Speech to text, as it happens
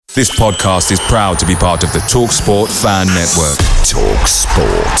This podcast is proud to be part of the TalkSport Fan Network.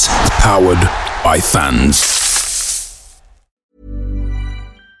 TalkSport. Powered by fans.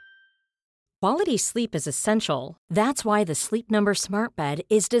 Quality sleep is essential. That's why the Sleep Number Smart Bed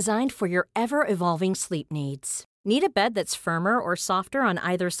is designed for your ever-evolving sleep needs. Need a bed that's firmer or softer on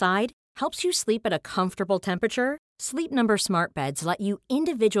either side? Helps you sleep at a comfortable temperature? Sleep Number Smart Beds let you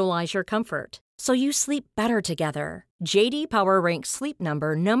individualize your comfort, so you sleep better together. J.D. Power ranks Sleep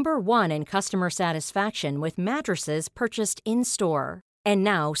Number number one in customer satisfaction with mattresses purchased in-store. And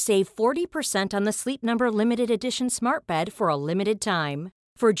now, save 40% on the Sleep Number Limited Edition Smart Bed for a limited time.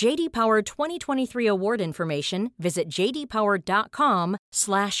 For J.D. Power 2023 award information, visit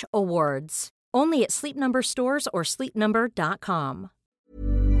jdpower.com/awards. Only at Sleep Number stores or sleepnumber.com.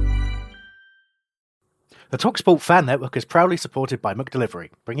 The TalkSport Fan Network is proudly supported by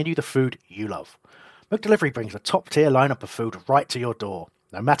McDelivery, bringing you the food you love. McDelivery brings a top-tier lineup of food right to your door.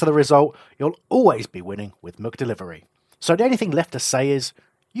 No matter the result, you'll always be winning with McDelivery. So the only thing left to say is,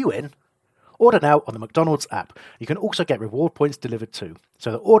 you in? Order now on the McDonald's app. You can also get reward points delivered too.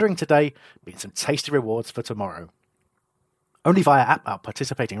 So that ordering today means some tasty rewards for tomorrow. Only via app at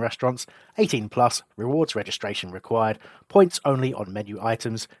participating restaurants. 18 plus. Rewards registration required. Points only on menu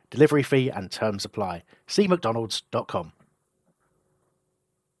items. Delivery fee and terms apply. See mcdonalds.com.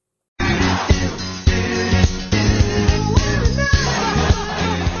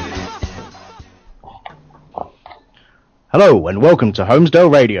 Hello and welcome to Holmesdale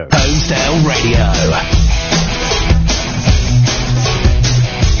Radio. Holmesdale Radio.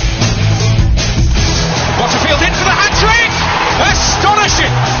 Waterfield in for the hat-trick!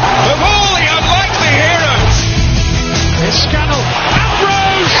 Astonishing! Of all the unlikely heroes! It's Scannell.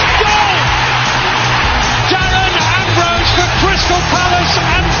 Ambrose! Goal! Darren Ambrose for Crystal Palace,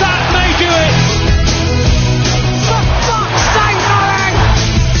 and that may do it! For fuck's sake, Murray!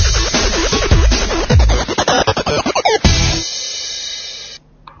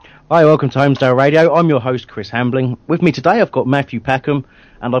 Hi, welcome to Holmesdale Radio. I'm your host, Chris Hambling. With me today, I've got Matthew Packham,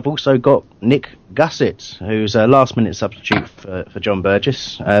 and I've also got Nick Gussett, who's a last-minute substitute for John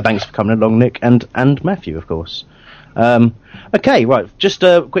Burgess. Thanks for coming along, Nick, and Matthew, of course. Okay, right. Just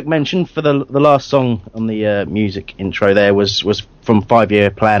a quick mention for the last song on the music intro. There was from 5 Year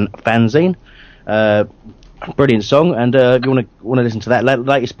Plan Fanzine. Brilliant song, and if you want to listen to that,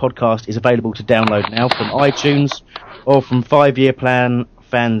 latest podcast is available to download now from iTunes or from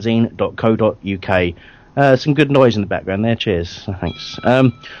 5yearplanfanzine.co.uk. Some good noise in the background there. Cheers. Thanks.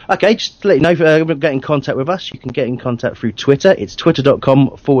 Okay, just to let you know, if you want to get in contact with us, you can get in contact through Twitter. It's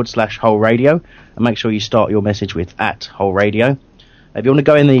twitter.com/wholeradio. And make sure you start your message with @wholeradio. If you want to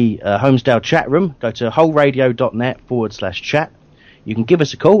go in the Holmesdale chat room, go to wholeradio.net/chat. You can give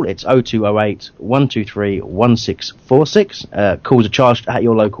us a call. It's 0208 123 1646. Calls are charged at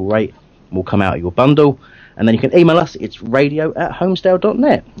your local rate. Will come out of your bundle. And then you can email us. It's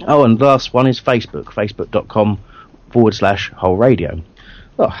radio@homesdale.net. Oh, and the last one is Facebook. Facebook.com/wholeradio.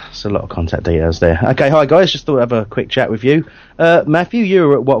 Oh, that's a lot of contact details there. Okay, hi guys. Just thought I'd have a quick chat with you. Matthew, you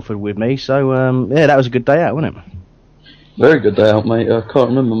were at Watford with me, so yeah, that was a good day out, wasn't it? Very good day out, mate. I can't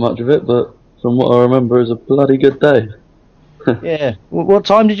remember much of it, but from what I remember, it was a bloody good day. Yeah. What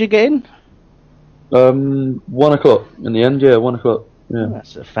time did you get in? 1 o'clock in the end. Yeah, 1 o'clock. Yeah.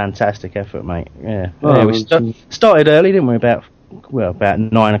 That's a fantastic effort, mate. Yeah. Oh, Yeah, we started early, didn't we? About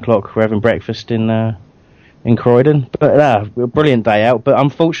 9 o'clock. We're having breakfast in Croydon. But a brilliant day out. But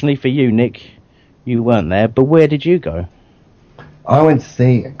unfortunately for you, Nick, you weren't there. But where did you go? I went to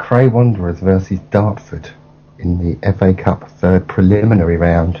see Cray Wanderers versus Dartford in the FA Cup third preliminary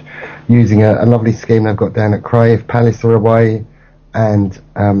round, using a lovely scheme they've got down at Cray. If Palace are away and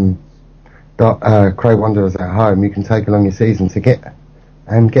Cray Wanderers at home, you can take along your season ticket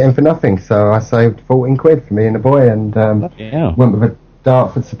and get in for nothing. So I saved 14 quid for me and the boy, and went with a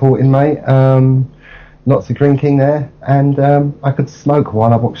Dartford supporting mate. Lots of drinking there, and I could smoke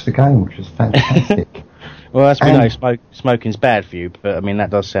while I watched the game, which was fantastic. Well, as we know, smoking's bad for you, but I mean that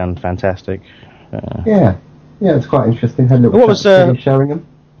does sound fantastic. Yeah, it's quite interesting. Had a little what was Teddy Sheringham?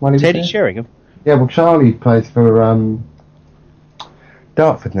 Teddy Sheringham? Yeah, well, Charlie plays for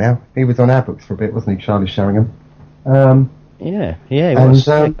Dartford now. He was on our books for a bit, wasn't he, Charlie Sheringham? Yeah, he was.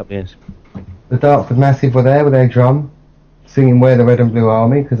 A couple of years. The Dartford Massive were there with their drum, singing "We're the Red and Blue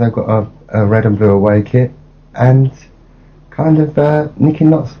Army" because they've got a red and blue away kit, and kind of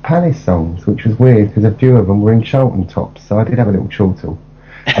nicking lots of Palace songs, which was weird because a few of them were in Charlton tops. So I did have a little chortle,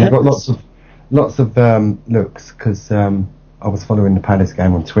 and I got lots of looks because I was following the Palace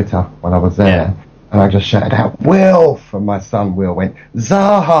game on Twitter while I was there, and I just shouted out "Wilf," and my son Will went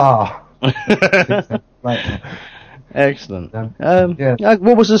 "Zaha." Excellent. Yeah.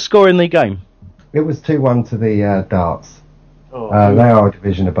 What was the score in the game? It was 2-1 to the Darts. Oh, they are a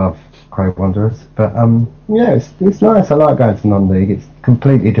division above Cray Wanderers, but yeah, it's nice. I like going to non-league. It's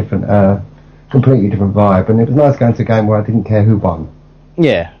completely different vibe, and it was nice going to a game where I didn't care who won.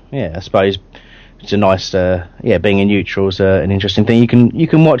 Yeah, I suppose it's a nice. Being a neutral is an interesting thing. You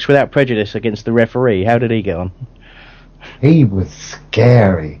can watch without prejudice against the referee. How did he get on? He was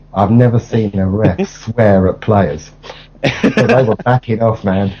scary. I've never seen a ref swear at players. They were backing off,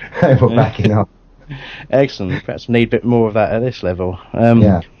 man. They were backing off. Excellent. Perhaps need a bit more of that at this level.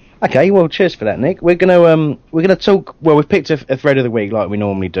 Yeah. Okay. Well, cheers for that, Nick. We're gonna talk. Well, we've picked a thread of the week like we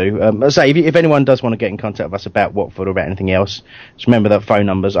normally do. Let's say if anyone does want to get in contact with us about Watford or about anything else, just remember that phone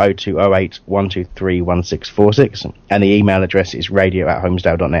number's 0208 123 1646, and the email address is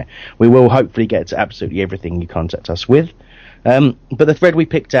radio@homesdale.net. We will hopefully get to absolutely everything you contact us with. But the thread we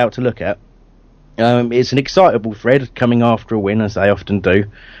picked out to look at. It's an excitable thread coming after a win, as they often do.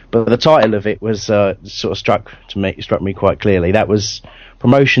 But the title of it was sort of struck me quite clearly. That was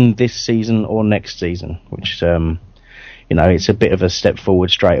promotion this season or next season, which it's a bit of a step forward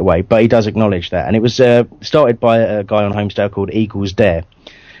straight away. But he does acknowledge that, and it was started by a guy on Homesdale called Eagles Dare.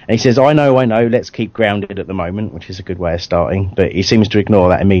 And he says, "I know, let's keep grounded at the moment," which is a good way of starting. But he seems to ignore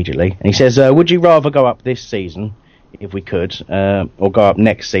that immediately. And he says, "Would you rather go up this season, if we could, or go up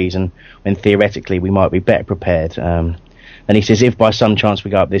next season when theoretically we might be better prepared?" And he says, "If by some chance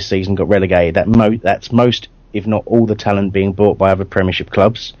we go up this season, got relegated, that's most, if not all, the talent being bought by other Premiership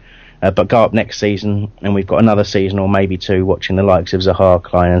clubs. But go up next season, and we've got another season or maybe two watching the likes of Zaha,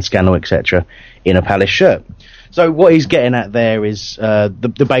 Klein and Scannell, etc. in a Palace shirt." So what he's getting at there is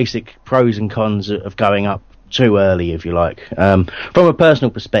the basic pros and cons of going up too early, if you like. From a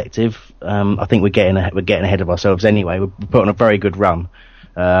personal perspective, I think we're getting ahead of ourselves anyway. We're putting a very good run.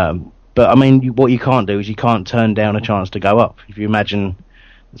 But I mean, what you can't do is you can't turn down a chance to go up. If you imagine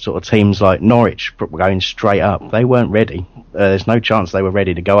sort of teams like Norwich going straight up, they weren't ready. There's no chance they were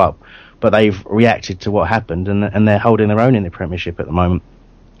ready to go up, but they've reacted to what happened, and they're holding their own in the Premiership at the moment.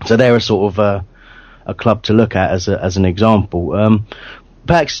 So they're a sort of a club to look at as an example.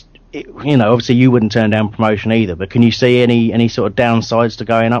 Perhaps, obviously you wouldn't turn down promotion either, but can you see any sort of downsides to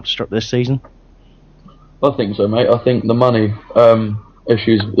going up this season? I think so, mate. I think the money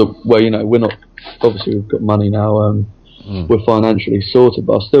issues, where we're not, obviously we've got money now, we're financially sorted,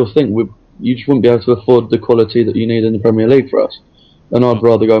 but I still think you just wouldn't be able to afford the quality that you need in the Premier League for us. And I'd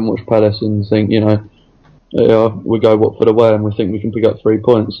rather go and watch Palace and think, we go Watford away and we think we can pick up 3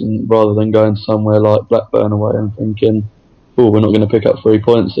 points, and rather than going somewhere like Blackburn away and thinking, oh, we're not going to pick up 3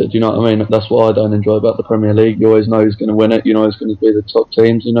 points there. Do you know what I mean? That's what I don't enjoy about the Premier League. You always know who's going to win it. You know who's going to be the top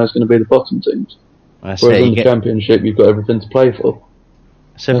teams. You know who's going to be the bottom teams. Whereas in the Championship, you've got everything to play for.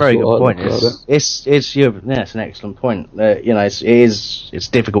 It's a very good point. It's an excellent point. It's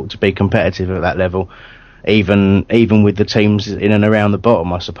difficult to be competitive at that level, even with the teams in and around the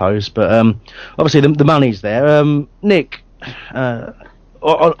bottom, I suppose. But obviously the money's there. Nick,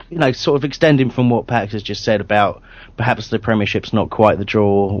 sort of extending from what Pax has just said about perhaps the Premiership's not quite the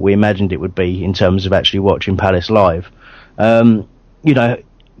draw we imagined it would be in terms of actually watching Palace live. Can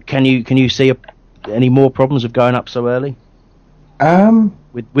you see any more problems of going up so early?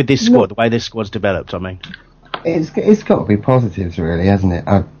 With this squad, the way this squad's developed, I mean. It's got to be positives, really, hasn't it?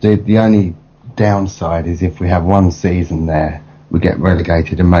 The only downside is if we have one season there, we get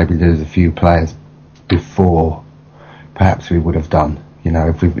relegated and maybe lose a few players before perhaps we would have done.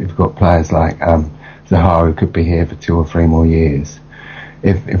 If we've got players like Zaha, who could be here for 2 or 3 more years,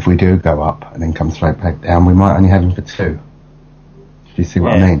 if we do go up and then come straight back down, we might only have him for 2. Do you see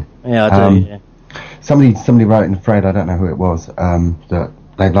what I mean? Yeah, I do. Yeah. Somebody wrote in the thread, I don't know who it was, that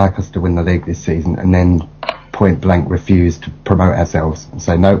they'd like us to win the league this season and then point blank refuse to promote ourselves and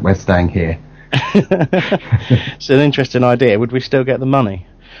say, no, we're staying here. It's an interesting idea. Would we still get the money?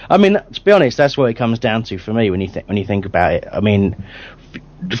 I mean, to be honest, that's what it comes down to for me when you think about it. I mean,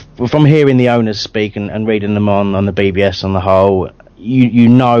 from hearing the owners speak and reading them on the BBS on the whole, you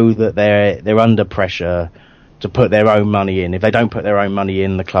know that they're under pressure to put their own money in. If they don't put their own money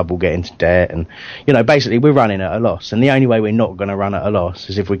in, the club will get into debt, and basically we're running at a loss. And the only way we're not going to run at a loss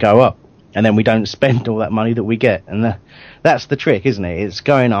is if we go up, and then we don't spend all that money that we get. And that's the trick, isn't it? It's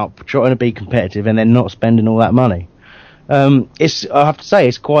going up, trying to be competitive, and then not spending all that money. I have to say,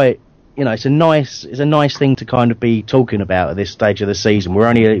 it's quite, it's a nice thing to kind of be talking about at this stage of the season. We're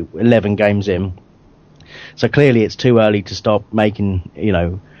only 11 games in, so clearly it's too early to start making,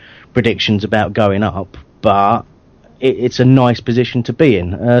 predictions about going up. But it's a nice position to be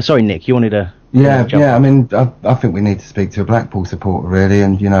in. Sorry, Nick, you wanted to... Yeah. I mean, I think we need to speak to a Blackpool supporter, really,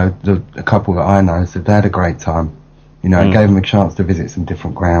 and a couple that I know said they had a great time. You know, it gave them a chance to visit some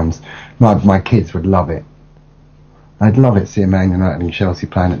different grounds. My kids would love it. I'd love it seeing Man United and Chelsea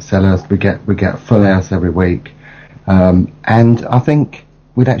playing at Selhurst. We get a full house every week, and I think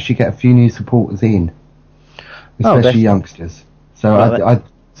we'd actually get a few new supporters in, especially youngsters. So I'd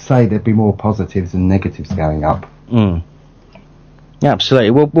say there'd be more positives than negatives going up. Yeah,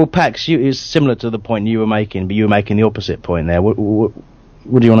 absolutely. Well, Pax, it's similar to the point you were making, but you were making the opposite point there. What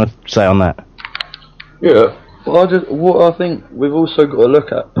do you want to say on that? Yeah, well, what I think we've also got to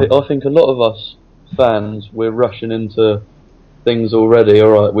look at, I think a lot of us fans, we're rushing into things already.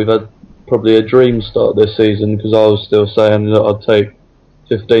 Alright, we've had probably a dream start this season, because I was still saying that I'd take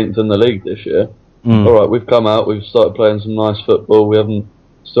 15th in the league this year. Alright, we've come out, we've started playing some nice football,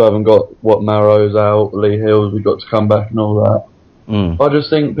 still haven't got Marrow's out, Lee Hills, we've got to come back and all that. I just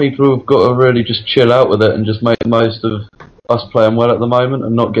think people have got to really just chill out with it and just make the most of us playing well at the moment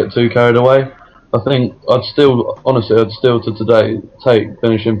and not get too carried away. I think I'd still to today take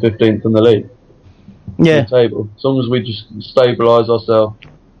finishing 15th in the league. Yeah. Table. As long as we just stabilise ourselves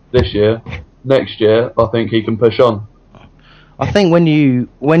this year, next year, I think he can push on. I think when you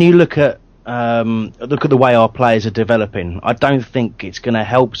look at the way our players are developing, I don't think it's going to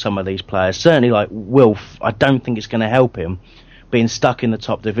help some of these players. Certainly, like Wilf, I don't think it's going to help him being stuck in the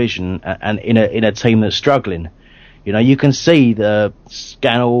top division and in a team that's struggling. You know, you can see the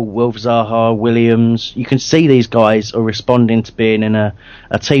Scannell, Wilf Zaha, Williams. You can see these guys are responding to being in a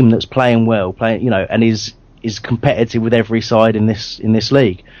team that's playing well, and is competitive with every side in this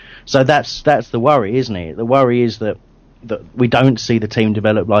league. So that's the worry, isn't it? The worry is that we don't see the team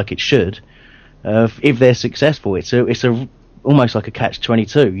develop like it should. If they're successful, it's almost like a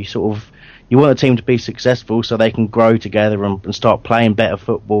catch-22. You want a team to be successful so they can grow together and start playing better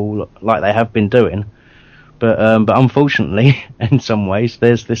football like they have been doing. But unfortunately, in some ways,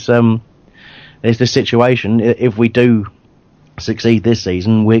 there's this situation. If we do succeed this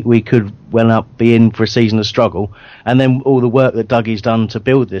season, we could well up be in for a season of struggle, and then all the work that Dougie's done to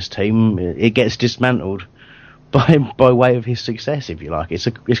build this team, it gets dismantled by way of his success, if you like. It's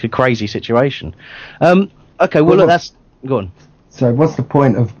a crazy situation. Okay, well, look, that's go on. So, what's the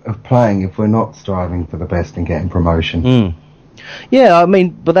point of playing if we're not striving for the best and getting promotion? Yeah, I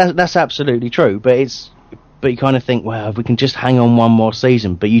mean, but that's absolutely true. But you kind of think, well, if we can just hang on one more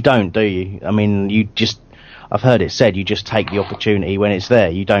season, but you don't, do you? I mean, I've heard it said, you just take the opportunity when it's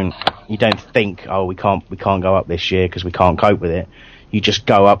there. You don't think, oh, we can't go up this year because we can't cope with it. You just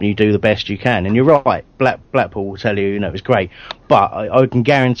go up and you do the best you can. And you're right, Blackpool will tell you, it was great. But I can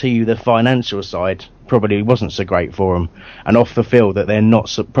guarantee you the financial side probably wasn't so great for them. And off the field, that they're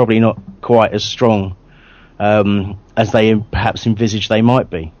probably not quite as strong as they perhaps envisaged they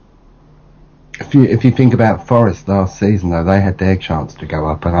might be. If you think about Forest last season, though, they had their chance to go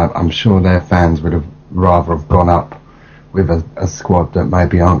up, and I'm sure their fans would have rather have gone up with a squad that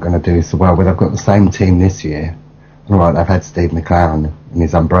maybe aren't going to do so well. But they've got the same team this year. All right, they've had Steve McLaren and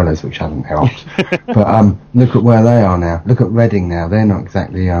his umbrellas, which hasn't helped. But look at where they are now. Look at Reading now. They're not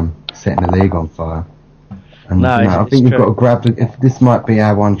exactly setting the league on fire. And, I think we've got to grab if this might be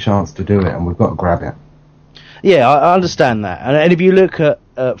our one chance to do it, and we've got to grab it. Yeah, I understand that. And if you look at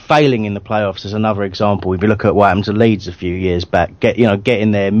failing in the playoffs as another example, if you look at what happened to Leeds a few years back,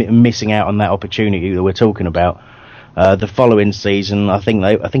 getting there, missing out on that opportunity that we're talking about. The following season, I think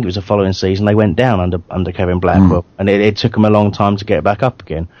it was the following season, they went down under Kevin Blackwell, and it took them a long time to get back up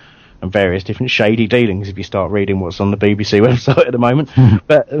again, and various different shady dealings if you start reading what's on the BBC website at the moment.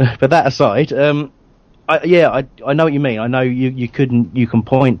 But that aside, I know what you mean. I know you can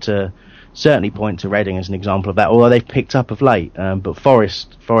certainly point to Reading as an example of that, although they've picked up of late. But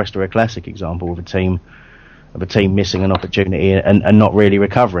Forest are a classic example of a team missing an opportunity and not really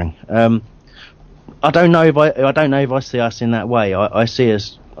recovering. I don't know if I see us in that way. I see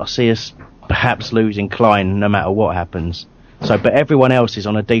us perhaps losing Klein no matter what happens. But everyone else is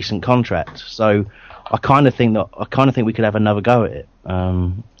on a decent contract. So I kind of think we could have another go at it.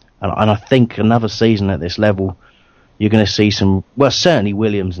 And I think another season at this level, you're going to see certainly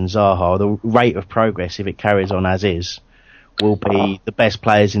Williams and Zaha, the rate of progress, if it carries on as is, will be the best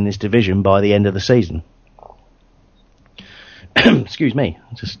players in this division by the end of the season. Excuse me,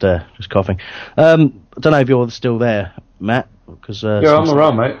 just coughing. I don't know if you're still there, Matt. Because yeah, I'm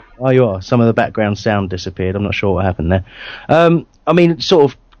around, mate. Oh, you are. Some of the background sound disappeared. I'm not sure what happened there. I mean,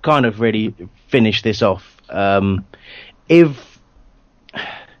 sort of, kind of really finish this off.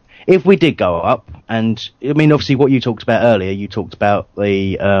 If we did go up, and I mean, obviously, what you talked about earlier, you talked about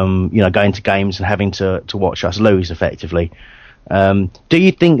the going to games and having to watch us lose effectively. Do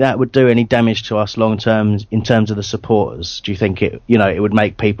you think that would do any damage to us long term in terms of the supporters? Do you think it would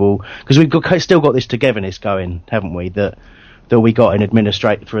make people, because we've still got this togetherness going, haven't we? That we got in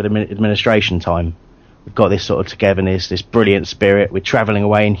for the administration time. We've got this sort of togetherness, this brilliant spirit. We're travelling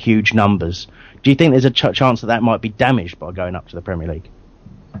away in huge numbers. Do you think there's a chance that might be damaged by going up to the Premier League?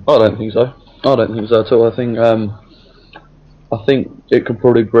 I don't think so. I don't think so at all. I think it could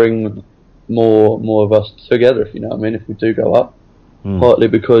probably bring more of us together, if you know what I mean, if we do go up. Partly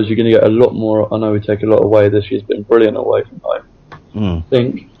because you're going to get a lot more. I know we take a lot away. This year's been brilliant away from home. I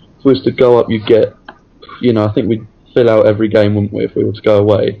think if we was to go up, you'd get, I think we'd fill out every game, wouldn't we, if we were to go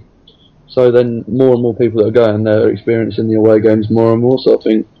away. So then more and more people that are going, they're experiencing the away games more and more, so I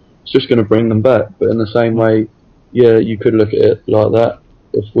think it's just going to bring them back. But in the same way, yeah, you could look at it like that.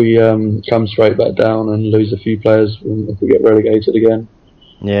 If we come straight back down and lose a few players, if we get relegated again,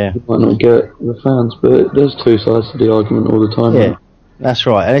 yeah, we might not get the fans. But there's two sides to the argument all the time. Yeah, that's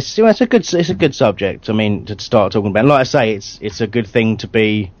right. And it's a good subject. I mean, to start talking about. And like I say, it's a good thing to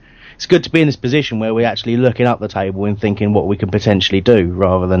be. It's good to be in this position where we're actually looking up the table and thinking what we can potentially do,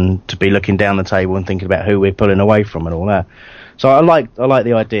 rather than to be looking down the table and thinking about who we're pulling away from and all that. So I like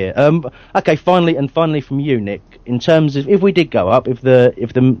the idea. Okay, finally from you, Nick. In terms of if we did go up, if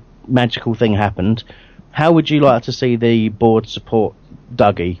the magical thing happened, how would you like to see the board support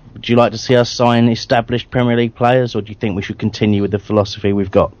Dougie? Would you like to see us sign established Premier League players, or do you think we should continue with the philosophy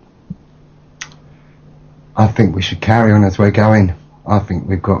we've got? I think we should carry on as we're going. I think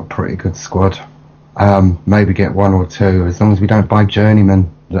we've got a pretty good squad. Maybe get one or two, as long as we don't buy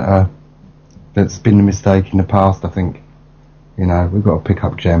journeymen that's been a mistake in the past. I think, we've got to pick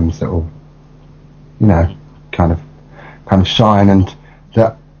up gems that will, kind of shine, and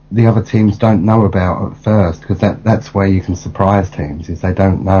that the other teams don't know about at first, because that's where you can surprise teams, is they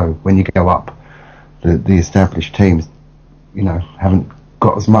don't know. When you go up, the established teams, haven't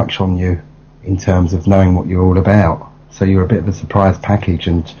got as much on you in terms of knowing what you're all about. So you're a bit of a surprise package,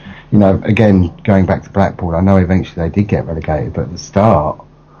 and again, going back to Blackpool, I know eventually they did get relegated, but at the start,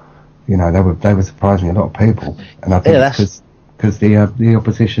 they were surprising a lot of people, and I think because the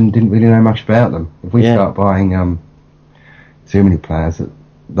opposition didn't really know much about them. If we start buying too many players that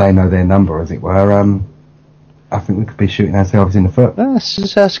they know their number, as it were, I think we could be shooting ourselves in the foot.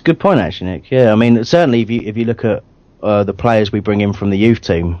 That's a good point, actually, Nick. Yeah, I mean, certainly if you look at the players we bring in from the youth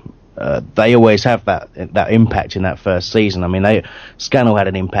team. They always have that impact in that first season. I mean, Scannell had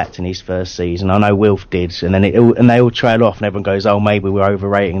an impact in his first season. I know Wilf did, and then they all trail off, and everyone goes, "Oh, maybe we're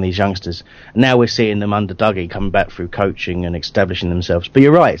overrating these youngsters." And now we're seeing them under Dougie coming back through coaching and establishing themselves. But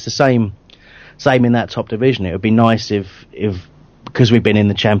you're right; it's the same in that top division. It would be nice if because we've been in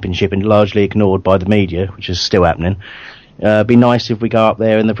the Championship and largely ignored by the media, which is still happening. It'd be nice if we go up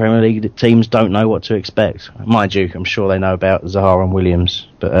there in the Premier League, the teams don't know what to expect. Mind you, I'm sure they know about Zaha and Williams.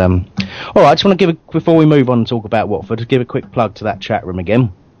 But all right, I just want to before we move on and talk about Watford, to give a quick plug to that chat room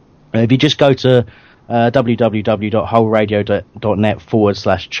again. If you just go to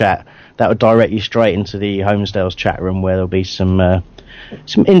www.wholeradio.net/chat, that would direct you straight into the Homesdale's chat room, where there'll be some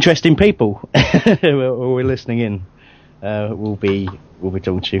interesting people who are listening in. We'll be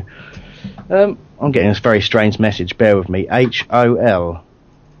talking to you. I'm getting this very strange message. Bear with me. HOL?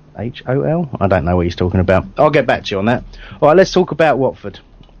 I don't know what he's talking about. I'll get back to you on that. All right, let's talk about Watford.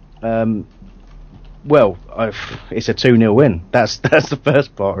 It's a 2-0 win. That's the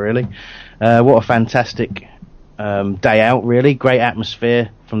first part, really. What a fantastic day out, really. Great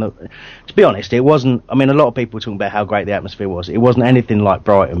atmosphere. To be honest, it wasn't. I mean, a lot of people were talking about how great the atmosphere was. It wasn't anything like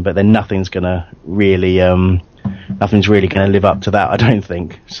Brighton, but then nothing's going to really live up to that, I don't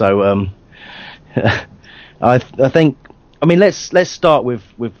think. So I think. I mean, let's start with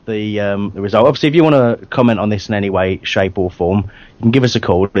the result. Obviously, if you want to comment on this in any way, shape or form, you can give us a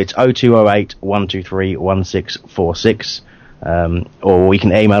call. It's 0208 123 1646. Or you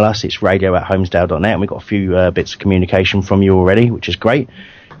can email us. It's radio@homesdale.net, and we've got a few bits of communication from you already, which is great.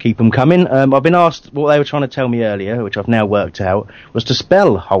 Keep them coming. I've been asked what they were trying to tell me earlier, which I've now worked out, was to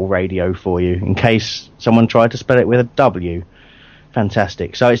spell whole radio for you, in case someone tried to spell it with a W.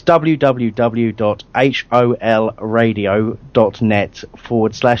 Fantastic. So it's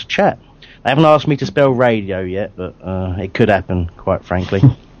www.holradio.net/chat. They haven't asked me to spell radio yet, but it could happen, quite frankly.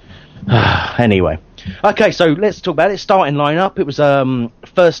 Anyway. Okay, so let's talk about it. Starting lineup. It was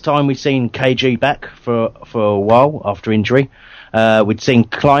first time we'd seen KG back for a while after injury. We'd seen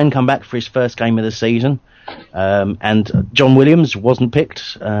Klein come back for his first game of the season, and John Williams wasn't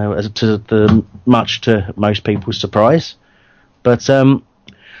picked, much to most people's surprise. But so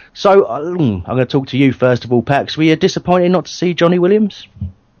I'm going to talk to you first of all, Pax. Were you disappointed not to see Johnny Williams?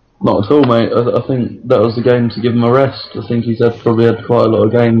 Not at all, mate. I think that was the game to give him a rest. I think he's probably had quite a lot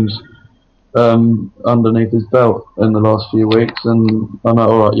of games underneath his belt in the last few weeks, and I know,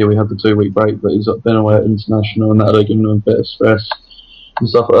 alright, yeah, we had the 2-week break, but he's been away at international, and that had given him a bit of stress and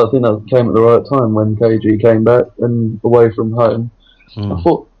stuff. I think that came at the right time when KG came back and away from home. I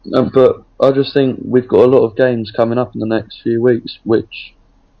thought, but I just think we've got a lot of games coming up in the next few weeks, which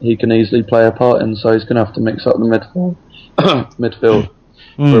he can easily play a part in, so he's going to have to mix up the midfield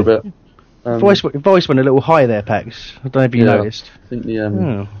for a bit. Voice went a little high there, Pax. I don't know if you noticed. I think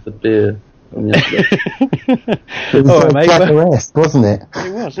the beer. It was Jack-esque, wasn't it?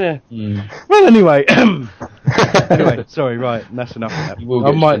 It was, yeah. Well, anyway, sorry, right, that's enough of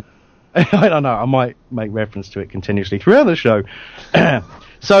that. I don't know, I might make reference to it continuously throughout the show.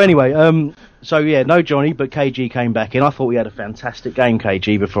 So anyway, no Johnny, but KG came back in. I thought we had a fantastic game,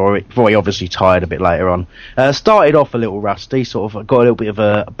 KG, before he obviously tired a bit later on. Started off a little rusty, sort of got a little bit of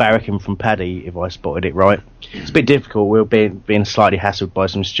a barracking from Paddy, if I spotted it right. It's a bit difficult. We were being slightly hassled by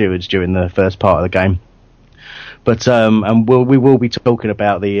some stewards during the first part of the game. But and we will be talking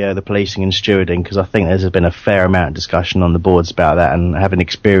about the policing and stewarding, because I think there's been a fair amount of discussion on the boards about that, and having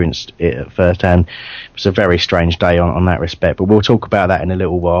experienced it at first hand, it's a very strange day on that respect. But we'll talk about that in a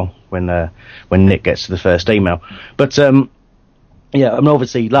little while when Nick gets to the first email. But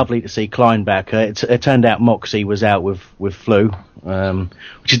obviously lovely to see Klein back. It turned out Moxie was out with flu,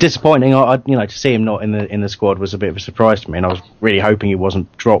 which is disappointing. To see him not in the squad was a bit of a surprise to me, and I was really hoping he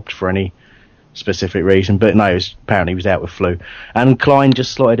wasn't dropped for any specific reason, but no, apparently he was out with flu. And Klein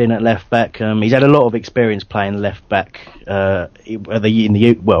just slotted in at left back. He's had a lot of experience playing left back in the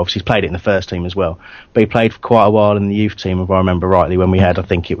youth. Well, obviously he's played it in the first team as well, but he played for quite a while in the youth team, if I remember rightly, when we had, I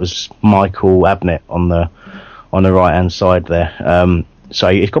think it was Michael Abnett on the right hand side there. So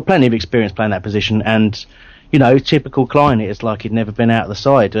he's got plenty of experience playing that position, and typical Klein, it's like he'd never been out of the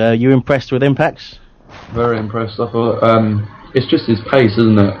side. You impressed with impacts? Very impressed. I thought it's just his pace,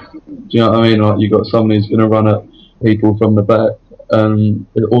 isn't it? Do you know what I mean? Like, you got somebody who's going to run at people from the back, and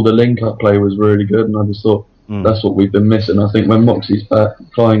all the link-up play was really good, and I just thought that's what we've been missing. I think when Moxie's back,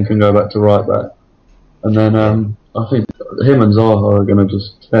 Klein can go back to right back, and then I think him and Zaha are going to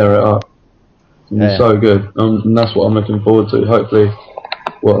just tear it up. He's so good, and that's what I'm looking forward to. Hopefully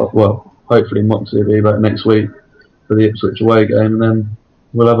Moxie will be back next week for the Ipswich away game, and then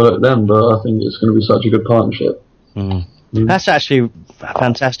we'll have a look then. But I think it's going to be such a good partnership. That's actually a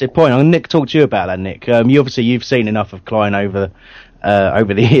fantastic point. Nick, talk to you about that, Nick. You've seen enough of Klein over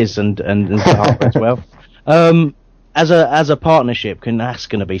the years and Zaha as well. As a partnership, that's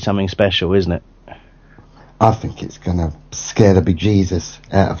going to be something special, isn't it? I think it's going to scare the bejesus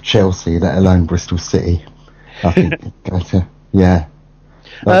out of Chelsea, let alone Bristol City. I think it's going to, yeah.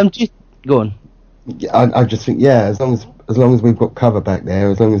 Go on. I just think, as long as we've got cover back there,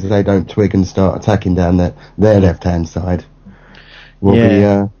 as long as they don't twig and start attacking down their left hand side,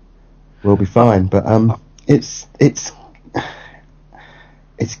 we'll be fine. But it's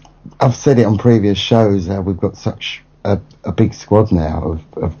I've said it on previous shows how we've got such a big squad now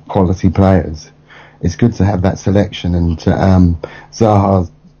of quality players. It's good to have that selection, and Zaha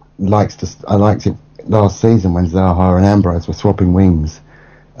I liked it last season when Zaha and Ambrose were swapping wings,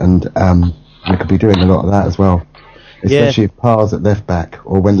 and we could be doing a lot of that as well. Especially if Parr's at left back,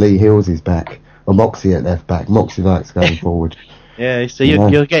 or when Lee Hills is back, or Moxie at left back. Moxie likes going forward. Yeah, so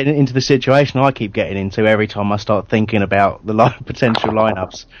you're getting into the situation I keep getting into every time I start thinking about the potential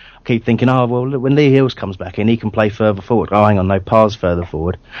lineups. I keep thinking, when Lee Hills comes back in, he can play further forward. Oh, hang on, no, Parr's further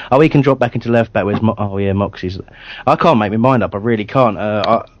forward. Oh, he can drop back into left back. Moxie's. I can't make my mind up. I really can't.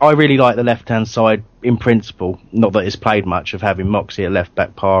 I really like the left-hand side in principle. Not that it's played much, of having Moxie at left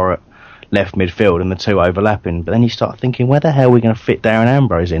back, Parr at left midfield, and the two overlapping. But then you start thinking, where the hell are we going to fit Darren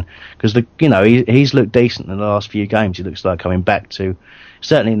Ambrose in? Because he's looked decent in the last few games. He looks like coming back to,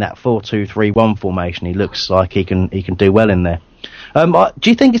 certainly in that 4-2-3-1 formation, he looks like he can do well in there. Do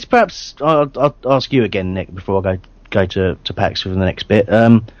you think it's perhaps? I'll ask you again, Nick, before I go to Pax for the next bit.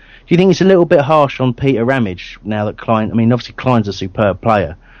 Do you think it's a little bit harsh on Peter Ramage now that Klein? I mean, obviously Klein's a superb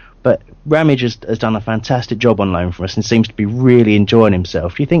player, but Ramage has done a fantastic job on loan for us and seems to be really enjoying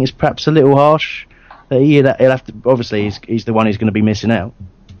himself. Do you think it's perhaps a little harsh that he'll have to? Obviously, he's the one who's going to be missing out.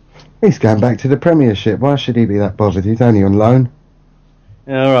 He's going back to the Premiership. Why should he be that bothered? He's only on loan.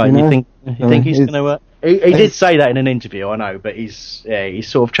 All right. You think he's going to? He did say that in an interview, I know, but he's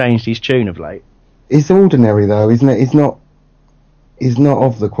sort of changed his tune of late. It's ordinary though, isn't it? He's not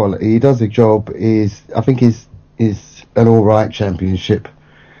of the quality. He does a job. I think he's an all right Championship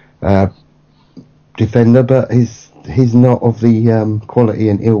defender, but he's not of the quality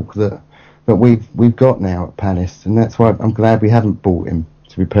and ilk that we've got now at Palace, and that's why I'm glad we haven't bought him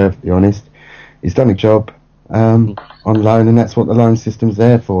to be perfectly honest. He's done a job on loan, and that's what the loan system's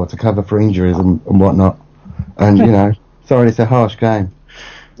there for, to cover for injuries and whatnot. And, you know, sorry, it's a harsh game.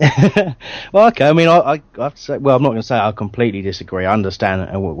 Well, okay. I mean, I have to say, well, I'm not going to say I completely disagree. I understand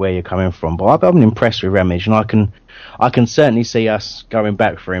where you're coming from, but I've been impressed with Ramage, and I can certainly see us going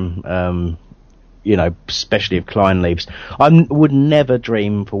back for him. You know, especially if Klein leaves. I would never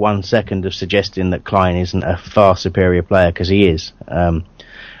dream for 1 second of suggesting that Klein isn't a far superior player, because he is.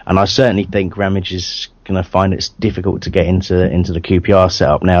 And I certainly think Ramage is going to find it's difficult to get into the QPR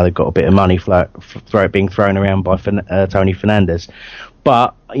setup now. They've got a bit of money being thrown around by Tony Fernandes.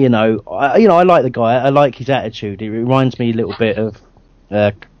 But I like the guy. I like his attitude. It reminds me a little bit of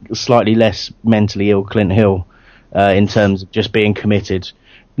slightly less mentally ill Clint Hill in terms of just being committed.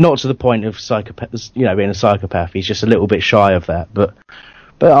 Not to the point of being a psychopath. He's just a little bit shy of that. But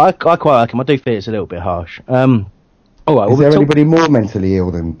I quite like him. I do think it's a little bit harsh. All right, is there anybody more mentally ill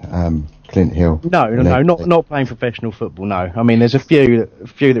than Clint Hill? No, not playing professional football. No, I mean there's a few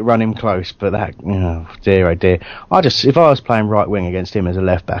that run him close, but that, dear oh dear. If I was playing right wing against him as a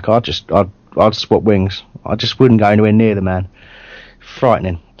left back, I'd swap wings. I just wouldn't go anywhere near the man.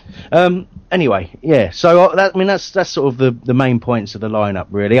 Frightening. Anyway, yeah. So that's sort of the main points of the lineup,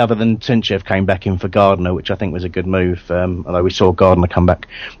 really. Other than Tunchev came back in for Gardner, which I think was a good move. Although we saw Gardner come back,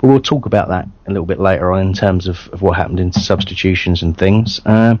 but we'll talk about that a little bit later on in terms of what happened in substitutions and things.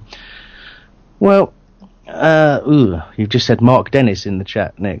 You've just said Mark Dennis in the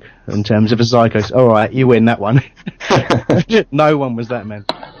chat, Nick. In terms of a psycho, all right, you win that one. No one was that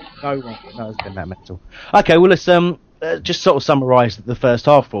mental. No one has been that mental. Okay, well let's just sort of summarise the first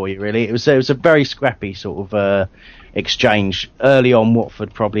half for you, really. It was a very scrappy sort of exchange. Early on,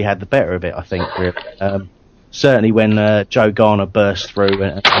 Watford probably had the better of it, I think, really. Certainly when Joe Garner burst through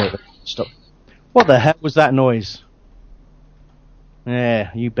and stopped. What the hell was that noise?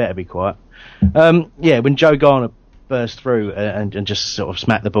 Yeah, you better be quiet. When Joe Garner burst through and just sort of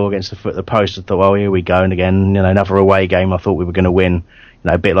smacked the ball against the foot of the post, I thought, well, here we go, and again, another away game I thought we were going to win,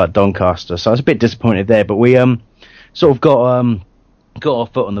 a bit like Doncaster. So I was a bit disappointed there, but we sort of got our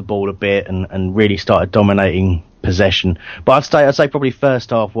foot on the ball a bit and really started dominating possession. But I'd say probably first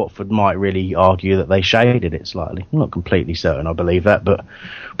half Watford might really argue that they shaded it slightly. I'm not completely certain I believe that, but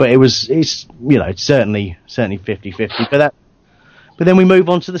it's certainly 50-50. But then we move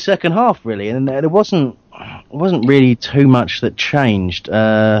on to the second half, really, and there wasn't really too much that changed.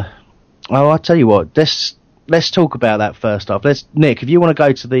 I'll tell you what, let's talk about that first half. Nick, if you want to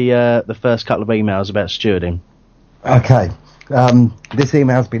go to the first couple of emails about stewarding. Okay. This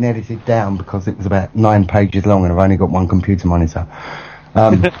email's been edited down because it was about 9 pages long and I've only got one computer monitor.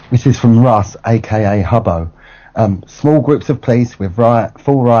 This is from Russ, aka Hubbo. Small groups of police with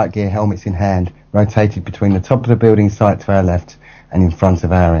full riot gear helmets in hand rotated between the top of the building site to our left and in front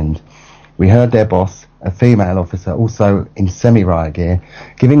of our end. We heard their boss, a female officer also in semi-riot gear,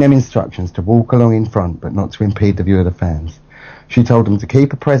 giving them instructions to walk along in front but not to impede the view of the fans. She told them to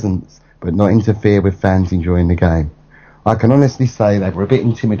keep a presence but not interfere with fans enjoying the game. I can honestly say they were a bit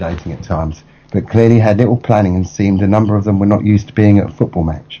intimidating at times, but clearly had little planning and seemed a number of them were not used to being at a football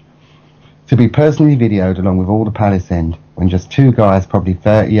match. To be personally videoed along with all the Palace end, when just 2 guys probably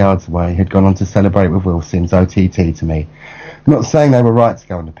 30 yards away had gone on to celebrate with Will Sims OTT to me. I'm not saying they were right to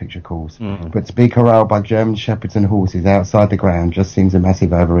go on the picture calls, but to be corralled by German shepherds and horses outside the ground just seems a massive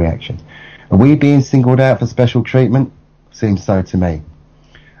overreaction. Are we being singled out for special treatment? Seems so to me.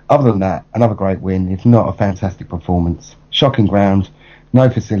 Other than that, another great win, if not a fantastic performance. Shocking ground, no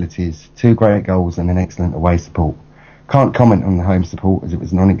facilities, 2 great goals and an excellent away support. Can't comment on the home support as it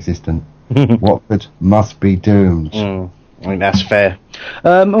was non-existent. Watford must be doomed. I think that's fair.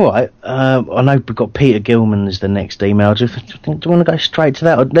 All right. I know we've got Peter Gilman as the next email. Do you want to go straight to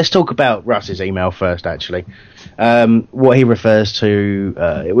that? Or let's talk about Russ's email first, actually. What he refers to,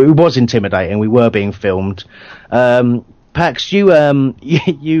 it was intimidating. We were being filmed. Pax, you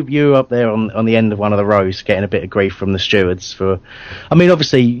were up there on the end of one of the rows getting a bit of grief from the stewards for... I mean,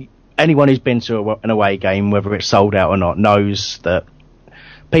 obviously, anyone who's been to an away game, whether it's sold out or not, knows that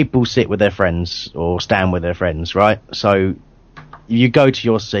people sit with their friends or stand with their friends, right? So you go to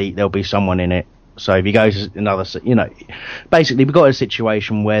your seat, there'll be someone in it. So if you go to another seat, basically we got a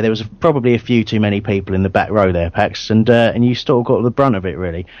situation where there was probably a few too many people in the back row there, Pax, and you still got the brunt of it,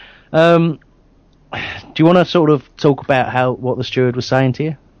 really. Do you want to sort of talk about what the steward was saying to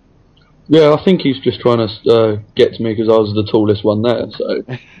you? Yeah, I think he's just trying to get to me because I was the tallest one there. So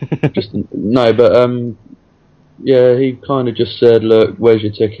yeah, he kind of just said, "Look, where's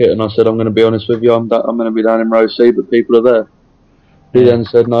your ticket?" And I said, "I'm going to be honest with you, I'm going to be down in row C, but people are there." He then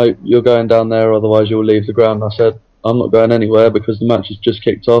said, "No, you're going down there, otherwise you'll leave the ground." I said, I'm not going anywhere because the match has just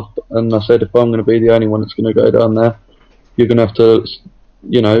kicked off. And I said, if I'm going to be the only one that's going to go down there, you're going to have to,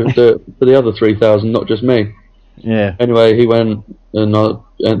 you know, do it for the other 3,000, not just me. Yeah. Anyway, he went, and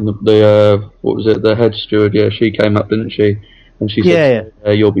the what was it? The head steward. Yeah, she came up, didn't she? And she said,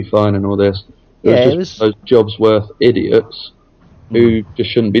 yeah, you'll be fine and all this. It was those Jobsworth idiots who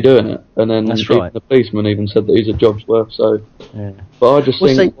just shouldn't be doing it. And then the policeman even said that he's a Jobsworth. So, but I just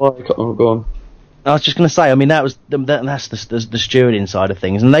think, why? Oh, go on. I was just going to say, I mean, that's the stewarding side of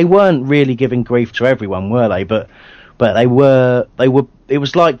things, and they weren't really giving grief to everyone, were they? But they were. It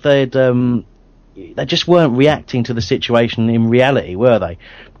was like they just weren't reacting to the situation in reality, were they?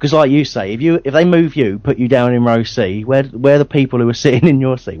 Because, like you say, if they move you, put you down in row C, where the people who are sitting in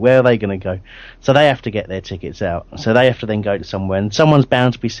your seat, where are they going to go? So they have to get their tickets out. So they have to then go to somewhere, and someone's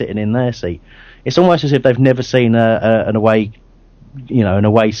bound to be sitting in their seat. It's almost as if they've never seen an away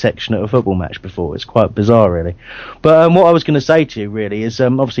section at a football match before. It's quite bizarre, really. But what I was going to say to you, really, is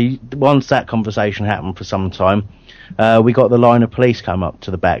obviously once that conversation happened for some time, we got the line of police come up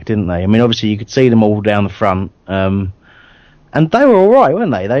to the back, didn't they? I mean, obviously you could see them all down the front, and they were all right,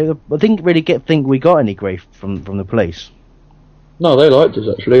 weren't they? I didn't really think we got any grief from the police. No, they liked us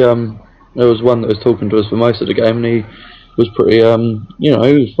actually. There was one that was talking to us for most of the game, and he was pretty, he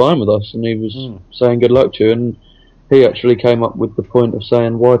was fine with us, and he was saying good luck to you, and he actually came up with the point of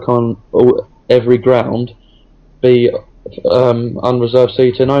saying, why can't every ground be unreserved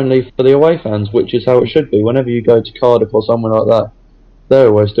seating only for the away fans, which is how it should be. Whenever you go to Cardiff or somewhere like that, they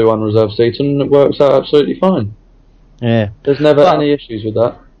always do unreserved seating, and it works out absolutely fine. Yeah. There's never any issues with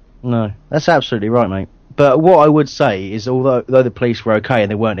that. No, that's absolutely right, mate. But what I would say is, although the police were okay and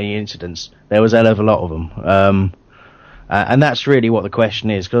there weren't any incidents, there was a hell of a lot of them. And that's really what the question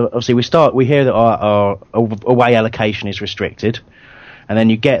is. Because obviously we hear that our away allocation is restricted, and then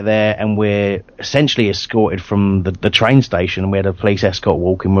you get there and we're essentially escorted from the train station, and we had a police escort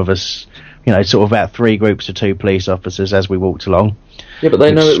walking with us, you know, sort of about 3 groups of 2 police officers as we walked along. Yeah, but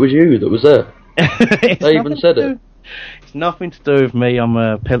they know it was you that was there. They even said it. It's nothing to do with me. I'm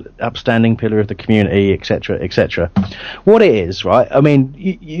a upstanding pillar of the community, etc., etc. What it is, right? I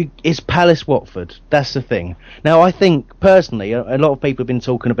mean, it's Palace Watford. That's the thing. Now, I think personally, a lot of people have been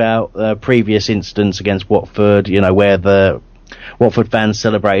talking about previous incidents against Watford. You know, where the Watford fans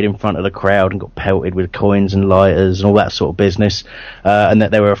celebrated in front of the crowd and got pelted with coins and lighters and all that sort of business, and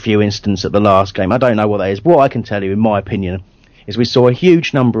that there were a few incidents at the last game. I don't know what that is. What I can tell you, in my opinion, is we saw a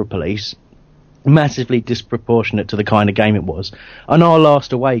huge number of police, massively disproportionate to the kind of game it was. And our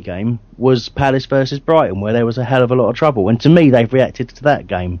last away game was Palace versus Brighton, where there was a hell of a lot of trouble. And to me, they've reacted to that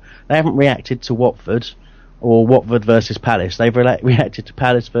game. They haven't reacted to Watford or Watford versus Palace. They've reacted to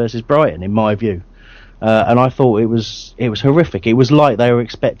Palace versus Brighton, in my view. And I thought it was horrific. It was like they were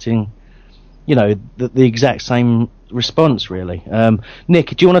expecting, you know, the exact same response, really. Nick,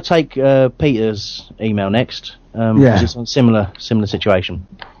 do you want to take Peter's email next? Because it's on similar situation.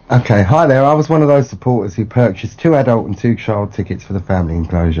 Okay, hi there. I was one of those supporters who purchased 2 adult and 2 child tickets for the family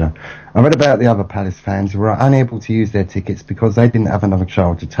enclosure. I read about the other Palace fans who were unable to use their tickets because they didn't have another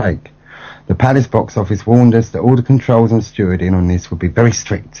child to take. The Palace box office warned us that all the controls and stewarding on this would be very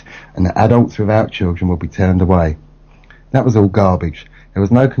strict, and that adults without children would be turned away. That was all garbage. There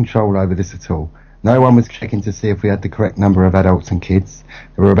was no control over this at all. No one was checking to see if we had the correct number of adults and kids.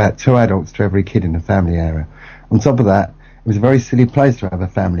 There were about 2 adults to every kid in the family area. On top of that, it was a very silly place to have a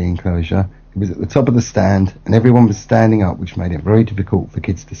family enclosure. It was at the top of the stand, and everyone was standing up, which made it very difficult for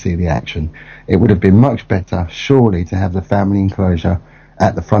kids to see the action. It would have been much better, surely, to have the family enclosure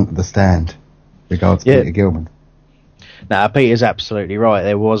at the front of the stand. Regards, Peter Gilman. Now, Peter's absolutely right.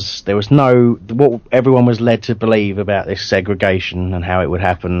 There was no, what everyone was led to believe about this segregation and how it would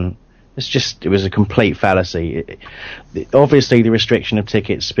happen. It was a complete fallacy. Obviously, the restriction of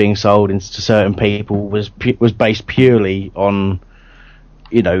tickets being sold to certain people was based purely on,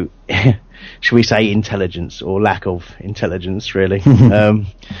 you know, should we say intelligence or lack of intelligence, really.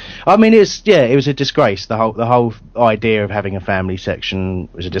 I mean, it was a disgrace. The whole idea of having a family section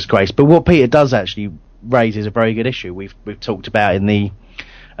was a disgrace. But what Peter does actually raise is a very good issue. We've talked about in the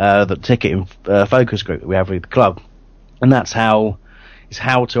ticket focus group that we have with the club, and that's how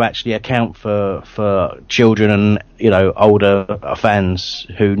to actually account for children and, you know, older fans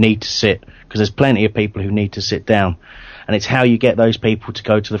who need to sit, because there's plenty of people who need to sit down. And it's how you get those people to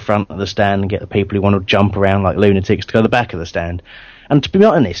go to the front of the stand and get the people who want to jump around like lunatics to go to the back of the stand. And to be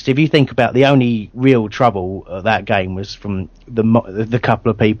honest, if you think about the only real trouble at that game was from the couple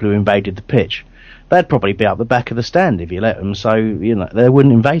of people who invaded the pitch, they'd probably be up the back of the stand if you let them. So, you know, they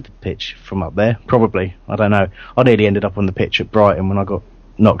wouldn't invade the pitch from up there, probably. I don't know. I nearly ended up on the pitch at Brighton when I got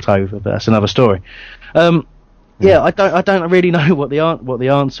knocked over, but that's another story. Yeah, I don't really know what the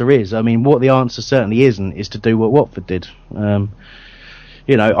answer is. I mean, what the answer certainly isn't is to do what Watford did. I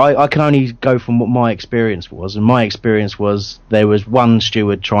can only go from what my experience was, and my experience was there was one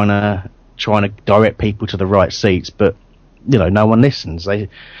steward trying to direct people to the right seats, but no one listens.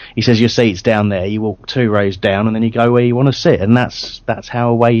 He says your seat's down there. You walk 2 rows down, and then you go where you want to sit, and that's how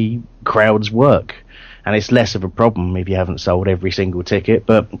away crowds work. And it's less of a problem if you haven't sold every single ticket,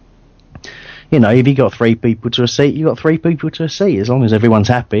 but. If you got 3 people to a seat, you got 3 people to a seat. As long as everyone's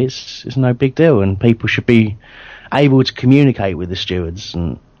happy, it's no big deal. And people should be able to communicate with the stewards.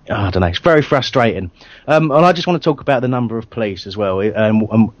 And I don't know, it's very frustrating. And I just want to talk about the number of police as well.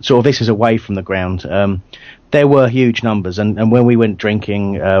 Sort of this is away from the ground. There were huge numbers. And when we went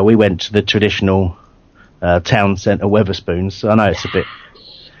drinking, we went to the traditional town centre Wetherspoons. I know it's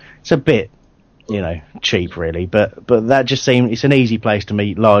a bit. Cheap really, but that just seemed it's an easy place to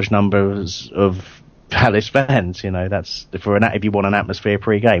meet large numbers of Palace fans. That's if you want an atmosphere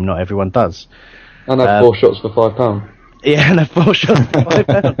pre-game. Not everyone does. And have 4 shots for £5. Yeah, and have 4 shots for £5.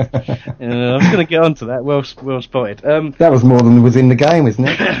 I was going to get onto that. Well spotted. That was more than was in the game, isn't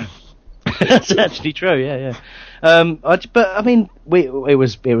it? That's actually true. Yeah. But I mean, it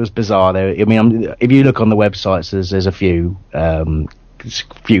was bizarre there. I mean, if you look on the websites, there's a few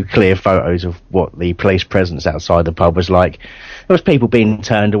clear photos of what the police presence outside the pub was like. There was people being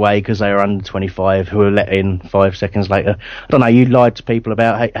turned away because they were under 25 who were let in 5 seconds later. I don't know, you lied to people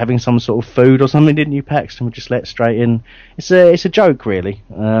about having some sort of food or something, didn't you, Paxton? Were just let straight in. It's a joke, really.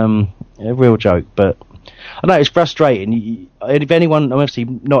 A real joke, but I know it's frustrating. If anyone, obviously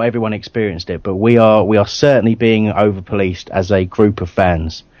not everyone experienced it, but we are certainly being over-policed as a group of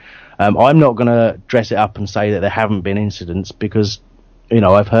fans. I'm not going to dress it up and say that there haven't been incidents because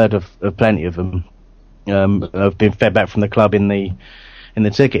I've heard of plenty of them. I've been fed back from the club in the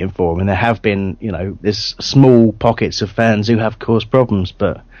ticketing forum, and there have been, there's small pockets of fans who have caused problems,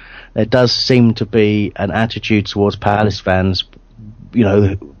 but there does seem to be an attitude towards Palace fans,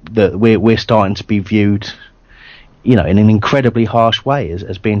 that we're starting to be viewed, in an incredibly harsh way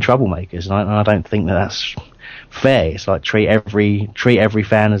as being troublemakers, and I don't think that's fair. It's like treat every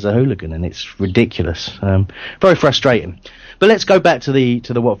fan as a hooligan, and it's ridiculous. Very frustrating. But let's go back to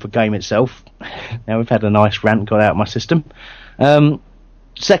the Watford game itself. Now we've had a nice rant got out of my system.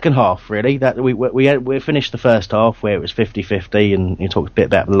 Second half, really, that we finished the first half where it was 50-50, and you talked a bit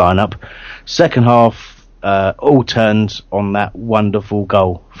about the lineup. Second half, all turned on that wonderful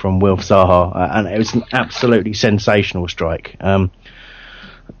goal from Wilf Zaha, and it was an absolutely sensational strike.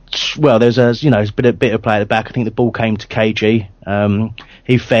 Well, there's a bit of play at the back. I think the ball came to KG.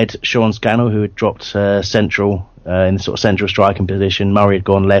 He fed Sean Scannell, who had dropped central in the sort of central striking position. Murray had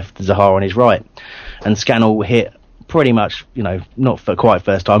gone left, Zaha on his right, and Scannell hit pretty much, not for quite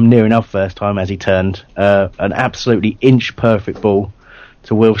first time, near enough first time as he turned, an absolutely inch perfect ball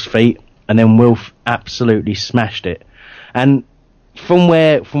to Wilf's feet, and then Wilf absolutely smashed it. And from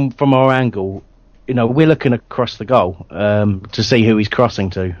our angle, we're looking across the goal to see who he's crossing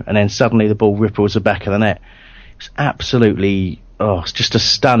to, and then suddenly the ball ripples the back of the net. It's absolutely, it's just a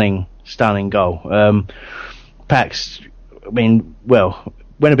stunning goal. Pax, I mean, well,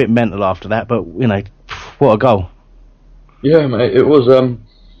 went a bit mental after that, but what a goal. Yeah, mate, it was.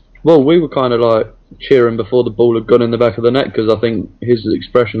 Well, we were kind of like cheering before the ball had gone in the back of the net because I think his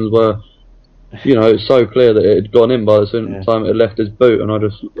expressions were, it's so clear that it had gone in by the time it had left his boot, and I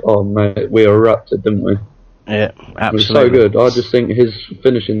just, mate, we erupted, didn't we? Yeah, absolutely. It was so good. I just think his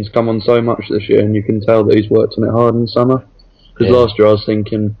finishing's come on so much this year, and you can tell that he's worked on it hard in summer. Because last year I was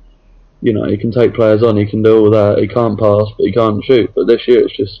thinking, he can take players on, he can do all that, he can't pass, but he can't shoot. But this year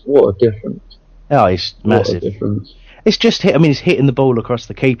it's just, what a difference. Oh, it's massive. What a difference. It's just it's hitting the ball across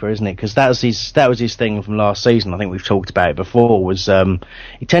the keeper, isn't it? Because that was his thing from last season. I think we've talked about it before. Was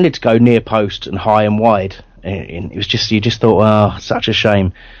he tended to go near post and high and wide. It was just, you just thought, such a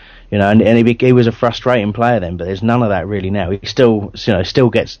shame, And he was a frustrating player then, but there's none of that really now. He still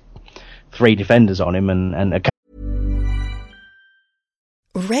gets 3 defenders on him and.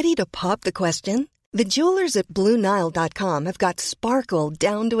 Ready to pop the question? The jewelers at BlueNile.com have got sparkle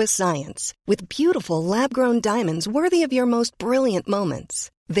down to a science with beautiful lab-grown diamonds worthy of your most brilliant moments.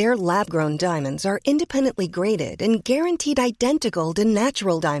 Their lab-grown diamonds are independently graded and guaranteed identical to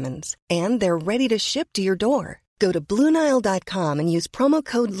natural diamonds, and they're ready to ship to your door. Go to BlueNile.com and use promo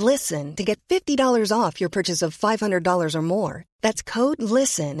code LISTEN to get $50 off your purchase of $500 or more. That's code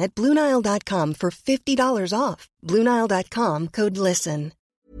LISTEN at BlueNile.com for $50 off. BlueNile.com, code LISTEN.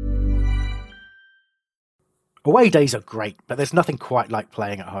 Away days are great, but there's nothing quite like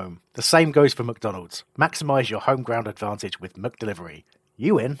playing at home. The same goes for McDonald's. Maximise your home ground advantage with McDelivery.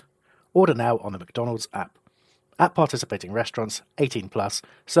 You in? Order now on the McDonald's app. At participating restaurants, 18 plus,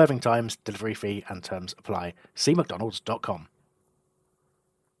 serving times, delivery fee and terms apply. See mcdonalds.com.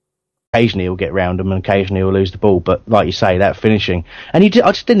 Occasionally he'll get round them and occasionally he'll lose the ball, but like you say, that finishing. And I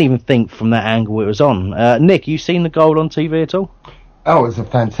just didn't even think from that angle it was on. Nick, you seen the goal on TV at all? Oh, it was a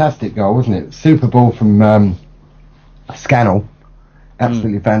fantastic goal, wasn't it? Super ball from Scannell.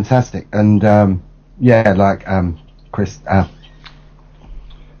 Absolutely fantastic. And Chris...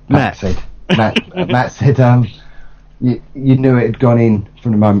 Matt said, you knew it had gone in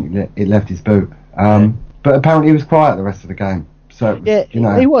from the moment it left his boot. But apparently he was quiet the rest of the game. So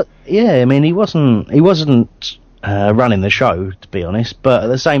he was. Yeah, I mean, he wasn't running the show, to be honest. But at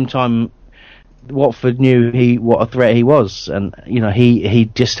the same time, Watford knew what a threat he was, and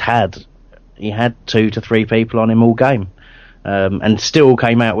he just had 2 to 3 people on him all game. And still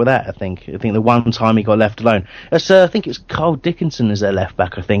came out with that. I think the one time he got left alone. I think it's Carl Dickinson as their left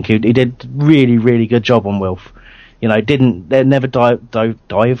back. I think he did really, really good job on Wilf. Never dived.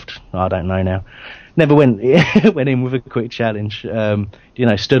 I don't know now. Never went in with a quick challenge.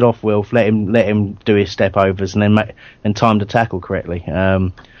 Stood off Wilf, let him do his step overs, and then timed the tackle correctly.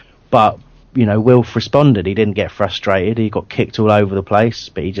 But Wilf responded. He didn't get frustrated. He got kicked all over the place,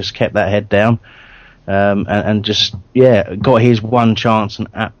 but he just kept that head down. And just got his one chance and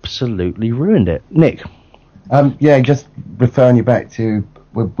absolutely ruined it. Nick? Just referring you back to,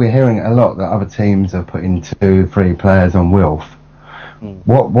 we're hearing a lot that other teams are putting 2-3 players on Wilf.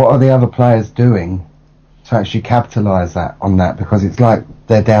 What are the other players doing to actually capitalise on that? Because it's like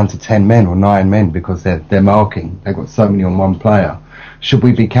they're down to 10 men or 9 men because they're marking. They've got so many on one player. Should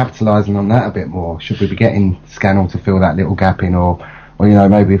we be capitalising on that a bit more? Should we be getting Scannell to fill that little gap in, or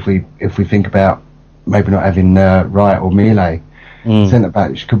maybe if we think about maybe not having Wright or Mealy centre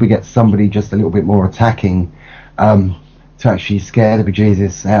back, could we get somebody just a little bit more attacking to actually scare the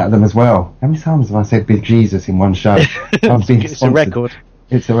bejesus out of them as well? How many times have I said bejesus in one show? It's a record.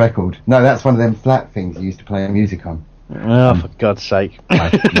 It's a record. No, that's one of them flat things you used to play music on. Oh, for God's sake. No.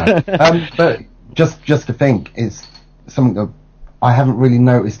 But just to think, it's something that I haven't really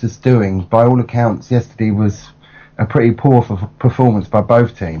noticed us doing. By all accounts, yesterday was a pretty poor performance by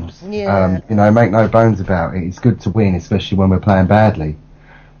both teams. Yeah. Make no bones about it. It's good to win, especially when we're playing badly.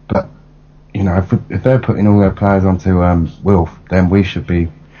 But if they're putting all their players onto Wilf, then we should be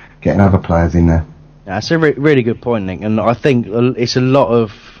getting other players in there. That's a really good point, Nick. And I think it's a lot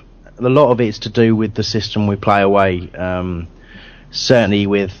of it's to do with the system we play away. Certainly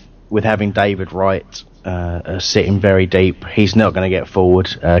with having David Wright sitting very deep, he's not going to get forward.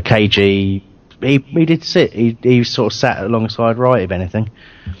 KG. He did sit. He sort of sat alongside Wright, if anything,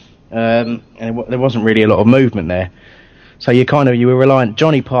 and there wasn't really a lot of movement there. So you were reliant.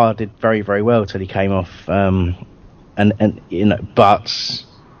 Johnny Parr did very, very well till he came off, but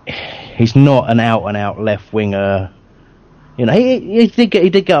he's not an out and out left winger. He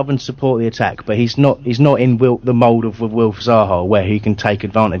did get up and support the attack, but he's not in the mould of Wilf Zaha where he can take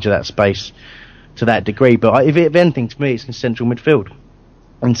advantage of that space to that degree. But if anything, to me, it's in central midfield.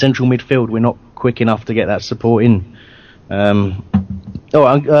 In central midfield, we're not quick enough to get that support in. I'm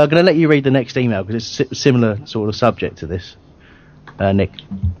going to let you read the next email because it's a similar sort of subject to this, Nick.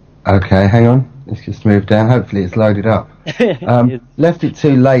 Okay, hang on. Let's just move down. Hopefully it's loaded up. Left it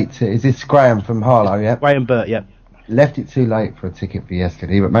too late. Is this Graham from Harlow, yeah? Graham Burt, yeah. Left it too late for a ticket for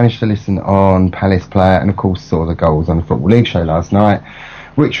yesterday, but managed to listen on Palace Player and, of course, saw the goals on the Football League show last night,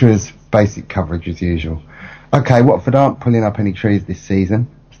 which was basic coverage as usual. Okay, Watford aren't pulling up any trees this season.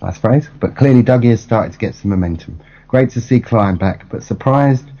 That's a nice phrase. But clearly Dougie has started to get some momentum. Great to see Klein back, but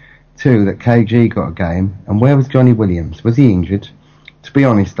surprised too that KG got a game. And where was Johnny Williams? Was he injured? To be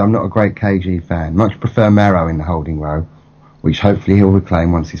honest, I'm not a great KG fan. Much prefer Marrow in the holding row, which hopefully he'll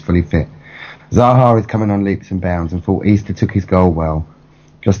reclaim once he's fully fit. Zaha is coming on leaps and bounds and thought Easter took his goal well.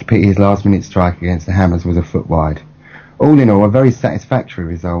 Just a pity his last minute strike against the Hammers was a foot wide. All in all, a very satisfactory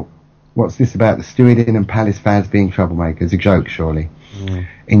result. What's this about the stewarding and Palace fans being troublemakers? A joke, surely.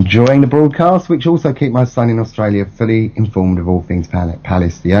 Enjoying the broadcast, which also keep my son in Australia fully informed of all things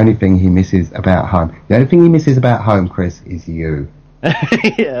Palace. The only thing he misses about home. The only thing he misses about home, Chris, is you.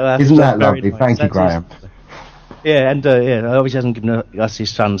 Isn't that lovely? Nice. Thank you, Graham. Obviously hasn't given us his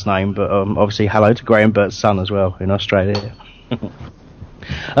son's name, but obviously hello to Graham Burt's son as well in Australia.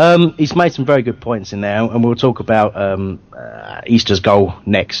 He's made some very good points in there, and we'll talk about Easter's goal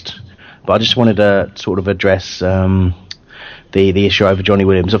next. But I just wanted to sort of address the issue over Johnny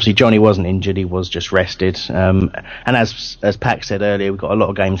Williams. Obviously, Johnny wasn't injured; he was just rested. And as Pac said earlier, we've got a lot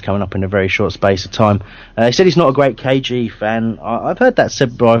of games coming up in a very short space of time. He said he's not a great KG fan. I've heard that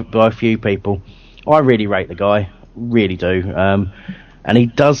said by a few people. I really rate the guy, really do. And he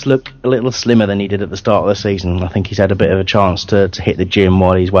does look a little slimmer than he did at the start of the season. I think he's had a bit of a chance to hit the gym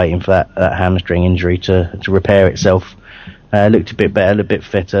while he's waiting for that hamstring injury to repair itself. Looked a bit better, a bit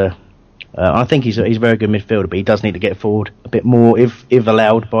fitter. I think he's a very good midfielder, but he does need to get forward a bit more if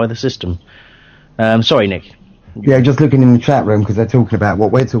allowed by the system. Sorry, Nick. Yeah, just looking in the chat room because they're talking about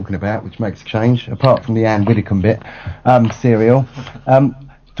what we're talking about, which makes a change, apart from the Anne Widdicombe bit. Serial.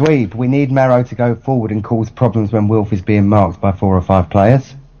 Dweeb, we need Marrow to go forward and cause problems when Wilf is being marked by 4 or 5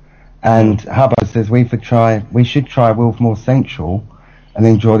 players. And Hubbo says we should try Wilf more central and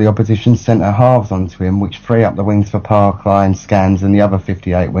then draw the opposition centre halves onto him, which free up the wings for Parkline, Scans and the other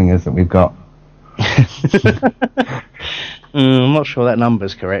 58 wingers that we've got. I'm not sure that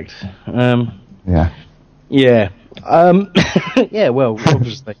number's correct. Yeah. Yeah. Yeah, well,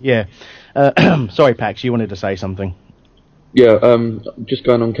 obviously, yeah. Sorry, Pax, you wanted to say something. Yeah, just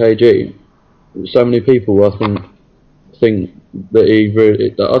going on KG, so many people I think that he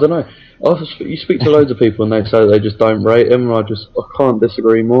really, I don't know, you speak to loads of people and they say they just don't rate him, and I can't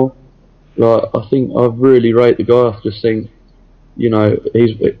disagree more. Like, I think I really rate the guy. I just think, I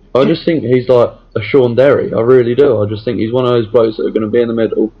just think he's like a Sean Derry, I really do. I just think he's one of those blokes that are going to be in the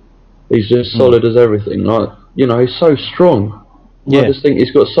middle. He's just solid as everything, like, he's so strong. Yeah. I just think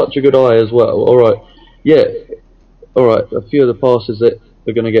he's got such a good eye as well. Alright, a few of the passes that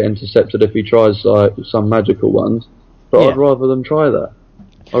are going to get intercepted if he tries like some magical ones, but I'd rather them try that.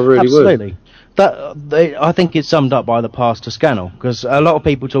 I really would. Absolutely. I think it's summed up by the pass to Scannell, because a lot of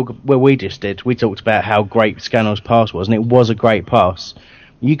people talk, well, we talked about how great Scannell's pass was, and it was a great pass.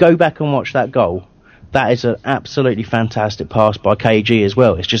 You go back and watch that goal, that is an absolutely fantastic pass by KG as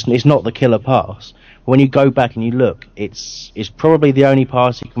well. It's not the killer pass. When you go back and you look, it's probably the only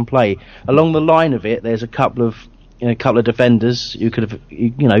pass he can play. Along the line of it, there's a couple of defenders who could have,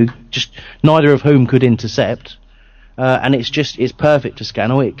 just neither of whom could intercept, and it's perfect to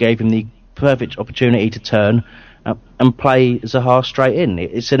Scannell. It gave him the perfect opportunity to turn and play Zaha straight in.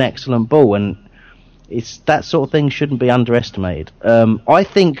 It's an excellent ball, and it's that sort of thing shouldn't be underestimated. I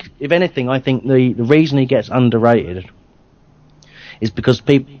think, if anything, the reason he gets underrated is because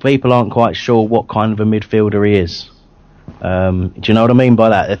people aren't quite sure what kind of a midfielder he is. Do you know what I mean by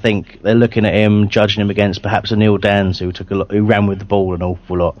that? I think they're looking at him, judging him against perhaps a Neil Dans who ran with the ball an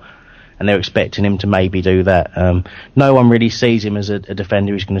awful lot, and they're expecting him to maybe do that. No one really sees him as a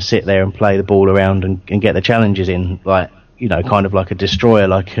defender who's going to sit there and play the ball around and get the challenges in, kind of like a destroyer,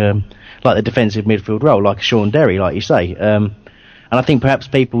 like the defensive midfield role, like a Sean Derry, like you say. And I think perhaps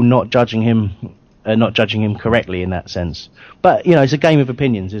people not judging him correctly in that sense. But it's a game of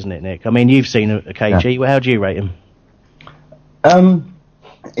opinions, isn't it, Nick? I mean, you've seen a KG. Well, how do you rate him?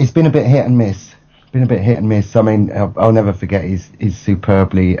 It's been a bit hit and miss. I mean, I'll never forget his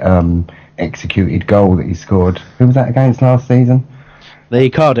superbly executed goal that he scored. Who was that against last season? The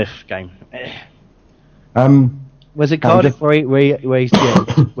Cardiff game. Was it Cardiff where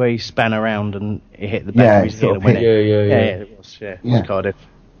he span around and he hit the back of his head and went in? Yeah, it was. Yeah, it was Cardiff.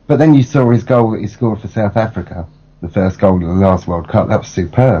 But then you saw his goal that he scored for South Africa, the first goal of the last World Cup. That was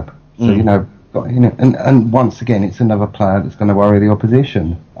superb. So and once again, it's another player that's going to worry the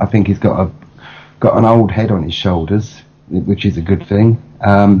opposition. I think he's got an old head on his shoulders, which is a good thing.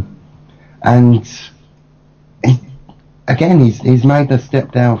 And he's made the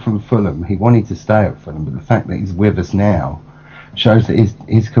step down from Fulham. He wanted to stay at Fulham, but the fact that he's with us now shows that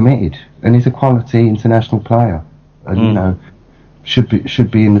he's committed, and he's a quality international player, and should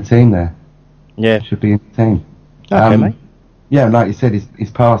be in the team there. Yeah, should be in the team. Okay, mate. Yeah, like you said,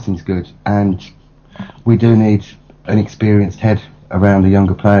 his passing's good, and we do need an experienced head around the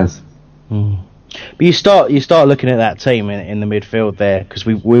younger players. But you start looking at that team in the midfield there, because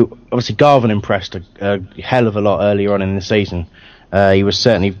we obviously Garvin impressed a hell of a lot earlier on in the season. He was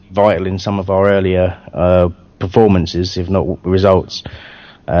certainly vital in some of our earlier performances, if not results.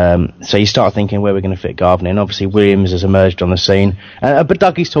 So you start thinking where we're going to fit Garvin in. Obviously Williams has emerged on the scene, but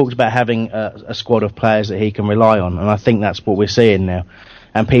Dougie's talked about having a squad of players that he can rely on, and I think that's what we're seeing now.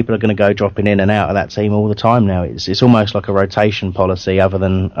 And people are going to go dropping in and out of that team all the time now. It's almost like a rotation policy, other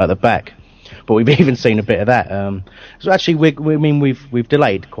than at the back. But we've even seen a bit of that. So actually, we've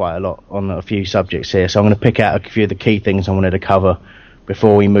delayed quite a lot on a few subjects here. So I'm going to pick out a few of the key things I wanted to cover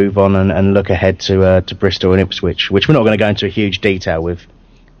before we move on and look ahead to Bristol and Ipswich, which we're not going to go into a huge detail with.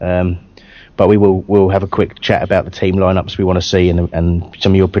 But we'll have a quick chat about the team lineups we want to see and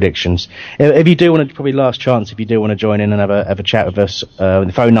some of your predictions. If you do want to, probably last chance, if you do want to join in and have a chat with us,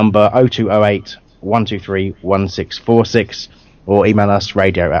 the phone number 0208 123 1646, or email us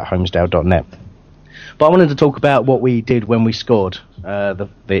radio@homesdale.net. But I wanted to talk about what we did when we scored to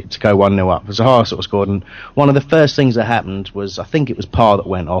go 1-0 up. Zaha sort of scored, and one of the first things that happened was, I think it was Parr that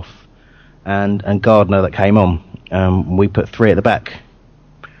went off, and Gardner that came on. We put 3 at the back.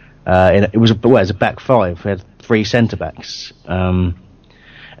 It was a back 5. We had 3 centre backs.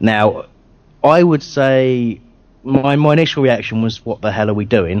 Now, I would say my initial reaction was, "What the hell are we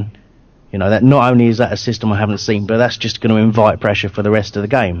doing?" You know, that not only is that a system I haven't seen, but that's just going to invite pressure for the rest of the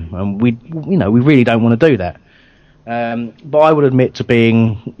game, and we really don't want to do that. But I would admit to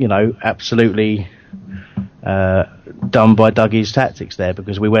being, absolutely done by Dougie's tactics there,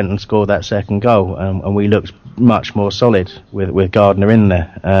 because we went and scored that second goal, and we looked much more solid with Gardner in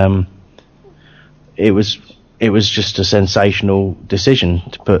there. It was just a sensational decision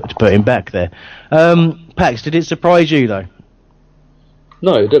to put him back there. Pax, did it surprise you though?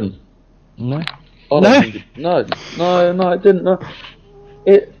 No, it didn't. No. No, it didn't. No.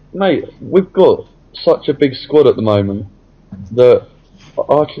 Mate, we've got such a big squad at the moment that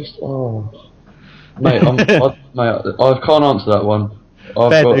I can't answer that one.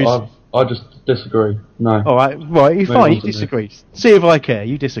 I just disagree. No. All right, you're fine. You disagree. See if I care.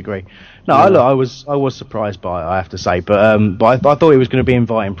 You disagree. No, yeah. I was surprised by it, I have to say, but I thought it was going to be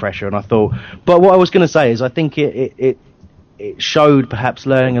inviting pressure, and I thought. But what I was going to say is, I think it showed perhaps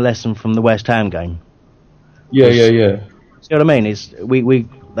learning a lesson from the West Ham game. Yeah. See what I mean? Is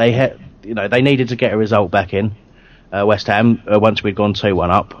they needed to get a result back in West Ham once we'd gone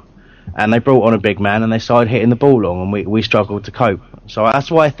 2-1 up, and they brought on a big man and they started hitting the ball long, and we struggled to cope. So that's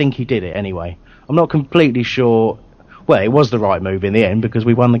why I think he did it anyway. I'm not completely sure. Well, it was the right move in the end because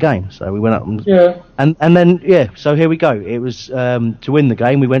we won the game. So we went up and then so here we go. It was to win the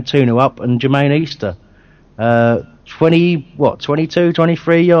game. We went 2-0 up, and Jermaine Easter 22,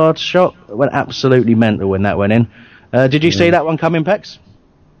 23 yard shot. It went absolutely mental when that went in. Did you see that one coming, Pex?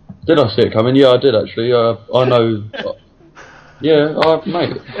 Did I see it coming? Yeah, I did actually. I know.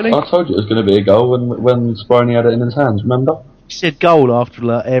 Mate, really? I told you it was going to be a goal when Sproney had it in his hands. Remember? You said goal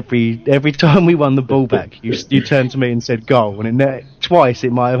after every time we won the ball back. You turned to me and said goal, and twice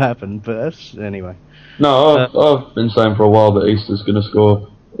it might have happened. But anyway. No, I've been saying for a while that Easter's going to score.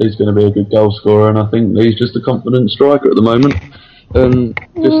 He's going to be a good goal scorer, and I think he's just a confident striker at the moment. And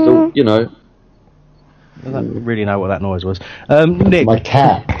just I don't really know what that noise was. Nick. My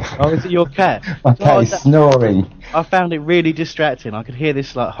cat. Oh, is it your cat? My cat is snoring. I found it really distracting. I could hear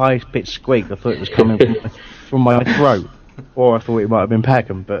this high-pitched squeak. I thought it was coming from my throat. Or I thought it might have been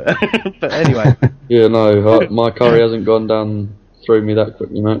Packham, but anyway. Yeah, no, my curry hasn't gone down through me that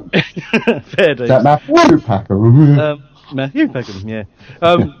quickly, mate. Fair dues. Is that Matthew Packham? Matthew Packham, yeah.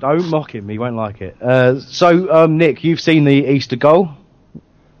 Don't mock him, he won't like it. So, Nick, you've seen the Easter goal?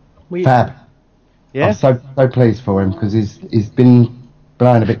 Fab. Yeah? I'm so pleased for him, because he's been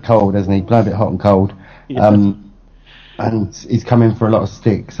blowing a bit cold, hasn't he? Blowing a bit hot and cold. Yeah. And he's come in for a lot of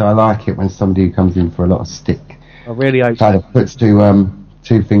stick, so I like it when somebody who comes in for a lot of stick I really hope kind of puts two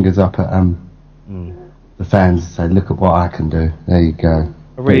fingers up at the fans and say, look at what I can do. There you go.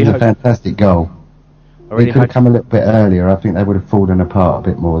 It's a fantastic goal. It could have come a little bit earlier. I think they would have fallen apart a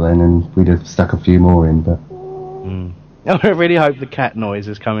bit more then, and we'd have stuck a few more in. But I really hope the cat noise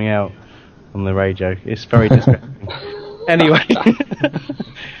is coming out on the radio. It's very distracting. Anyway,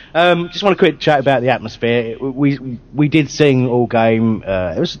 just want a quick chat about the atmosphere. We did sing all game.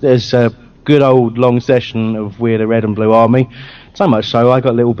 There's a good old long session of We're the Red and Blue Army. So much so I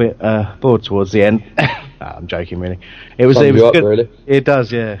got a little bit bored towards the end. I'm joking, really. It was good. Really? It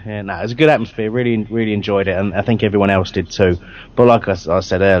does, yeah. It was a good atmosphere. Really enjoyed it, and I think everyone else did too. But like I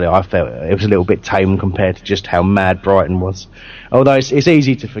said earlier, I felt it was a little bit tame compared to just how mad Brighton was. Although it's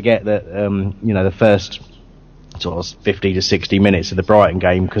easy to forget that the first sort of 50 to 60 minutes of the Brighton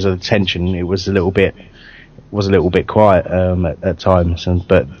game, because of the tension, it was a little bit quiet at times,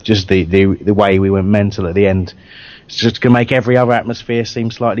 but just the way we went mental at the end, it's just going to make every other atmosphere seem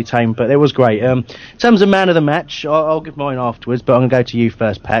slightly tame. But it was great. In terms of man of the match, I'll give mine afterwards, but I'm going to go to you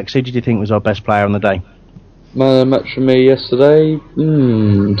first, Pax. Who did you think was our best player on the day? Man of the match for me yesterday,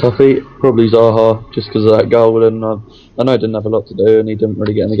 toughie, probably Zaha, just because of that goal. And I know he didn't have a lot to do, and he didn't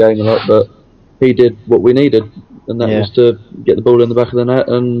really get in the game a lot, but he did what we needed, and that was to get the ball in the back of the net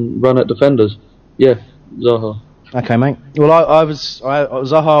and run at defenders. Yeah, Zaha. Okay, mate. Well,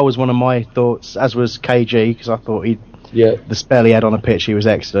 Zaha was one of my thoughts, as was KG, because I thought the spell he had on the pitch, he was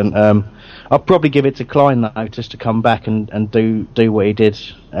excellent. I'll probably give it to Klein though, just to come back and do what he did.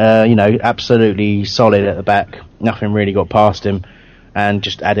 Absolutely solid at the back. Nothing really got past him, and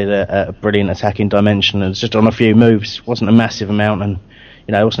just added a brilliant attacking dimension. It was just on a few moves. Wasn't a massive amount, and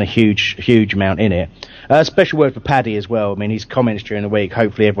there wasn't a huge amount in it. Special word for Paddy as well. I mean, his comments during the week,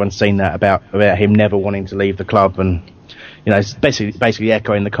 hopefully everyone's seen that about him never wanting to leave the club, and it's basically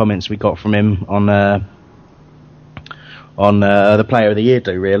echoing the comments we got from him on the Player of the Year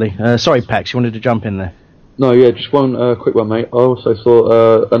really. Sorry, Pax, you wanted to jump in there? No, yeah, just one quick one, mate. I also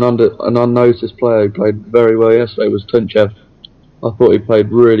thought an unnoticed player who played very well yesterday was Tunchev. I thought he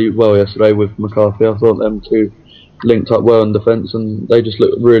played really well yesterday with McCarthy. I thought them two linked up well in defence, and they just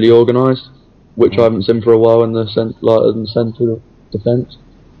looked really organised, which I haven't seen for a while in the centre defence.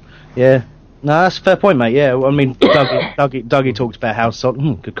 Yeah. No, that's a fair point, mate. Yeah, I mean, Dougie talked about how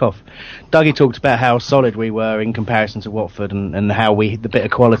solid. Good cough. Dougie talked about how solid we were in comparison to Watford, and how the bit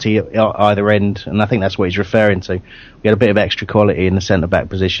of quality at either end, and I think that's what he's referring to. We had a bit of extra quality in the centre back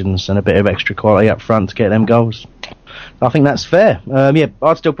positions and a bit of extra quality up front to get them goals. I think that's fair.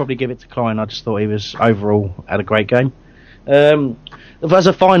 I'd still probably give it to Klein. I just thought he was overall had a great game. As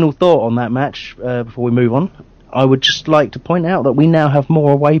a final thought on that match, before we move on, I would just like to point out that we now have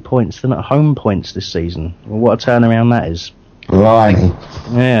more away points than at home points this season. Well, what a turnaround that is. Right.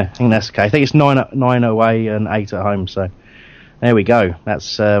 Yeah, I think that's okay. I think it's 9 away and 8 at home, so there we go.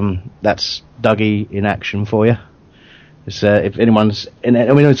 That's Dougie in action for you. It's, if anyone's... I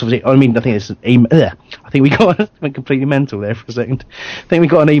think it's an email... I think we got... I went completely mental there for a second. I think we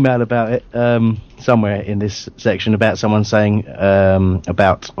got an email about it somewhere in this section about someone saying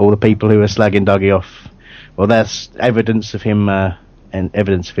about all the people who are slagging Dougie off. Well, that's evidence of him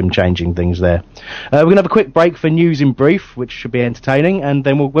changing things there. We're going to have a quick break for news in brief, which should be entertaining, and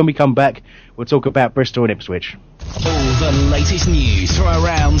then when we come back, we'll talk about Bristol and Ipswich. All the latest news from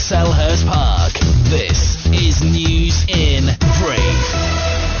around Selhurst Park. This is News in Brief.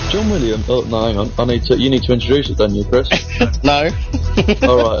 John Williams. Oh no, hang on. You need to introduce it, don't you, Chris? No.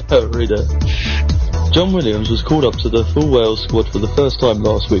 All right, read it. John Williams was called up to the full Wales squad for the first time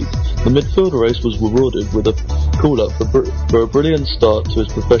last week. The midfielder ace was rewarded with a call-up for a brilliant start to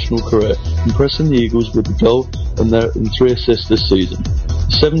his professional career, impressing the Eagles with a goal and 3 assists this season.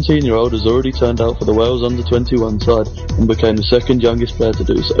 The 17-year-old has already turned out for the Wales under-21 side and became the second youngest player to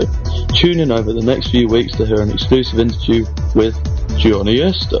do so. Tune in over the next few weeks to hear an exclusive interview with Johnny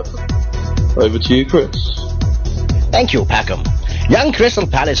Esther. Over to you, Chris. Thank you, Packham. Young Crystal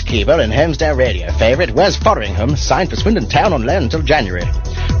Palace keeper and Helmsdale radio favourite Wes Fotheringham signed for Swindon Town on loan until January.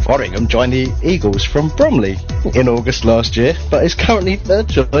 Fotheringham joined the Eagles from Bromley in August last year, but is currently third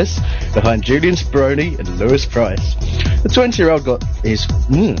choice behind Julian Speroni and Lewis Price. The 20-year-old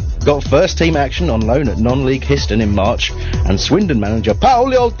got first team action on loan at non-league Histon in March, and Swindon manager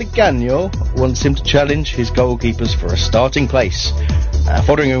Paolo Di Canio wants him to challenge his goalkeepers for a starting place.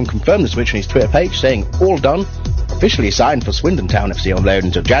 Fotheringham confirmed the switch on his Twitter page, saying, "All done. Officially signed for Swindon Town FC on loan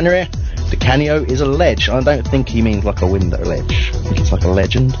until January. Di Canio is a ledge." I don't think he means like a window ledge. I think it's like a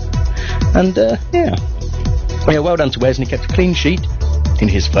legend. And, well done to Wes, and he kept a clean sheet in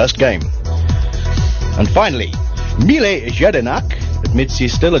his first game. And finally, Mile Jedinak admits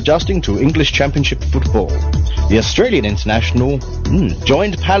he's still adjusting to English Championship football. The Australian international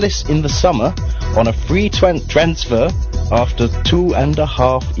joined Palace in the summer on a free transfer after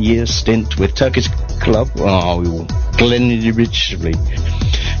 2.5 years stint with Turkish club Glenrich.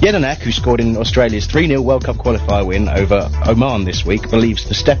 Jedinak, who scored in Australia's 3-0 World Cup qualifier win over Oman this week, believes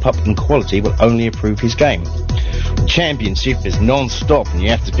the step up in quality will only improve his game. The championship is non-stop and you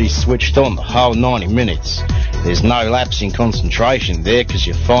have to be switched on the whole 90 minutes. There's no lapse in concentration there because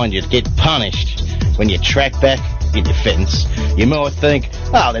you find you'd get punished when you track back in defence. You might think,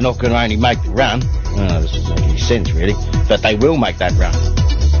 they're not going to only make the run. This doesn't make any sense really, but they will make that run.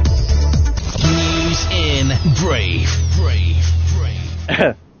 News in Brief.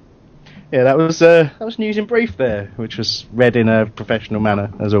 Yeah, that was news in brief there, which was read in a professional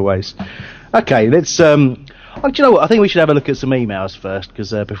manner as always. Okay, let's. Do you know what? I think we should have a look at some emails first,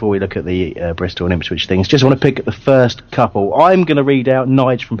 because before we look at the Bristol and Ipswich things, just want to pick at the first couple. I'm going to read out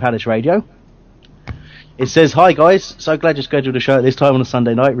Nige from Palace Radio. It says, "Hi guys, so glad you scheduled a show at this time on a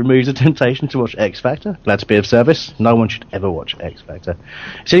Sunday night. Removes the temptation to watch X Factor. Glad to be of service. No one should ever watch X Factor."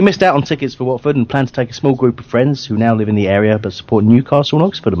 So he missed out on tickets for Watford and planned to take a small group of friends who now live in the area but support Newcastle and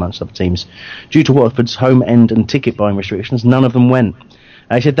Oxford amongst other teams. Due to Watford's home end and ticket buying restrictions, none of them went.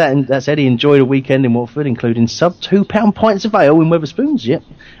 He said that said, he enjoyed a weekend in Watford, including sub £2 pints of ale in Wetherspoons,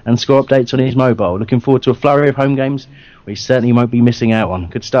 and score updates on his mobile. Looking forward to a flurry of home games, we certainly won't be missing out on.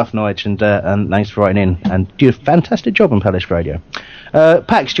 Good stuff, Nige, and thanks for writing in. And do a fantastic job on Palace Radio.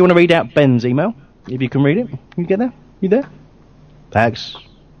 Pax, do you want to read out Ben's email? If you can read it. Can you get there? You there? Pax?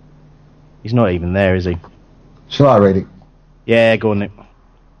 He's not even there, is he? Shall I read it? Yeah, go on, Nick.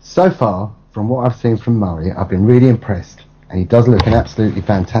 So far, from what I've seen from Murray, I've been really impressed. and he does look an absolutely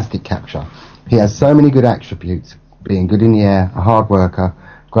fantastic capture. He has so many good attributes, being good in the air, a hard worker,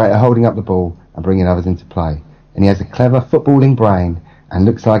 great at holding up the ball and bringing others into play. And he has a clever footballing brain and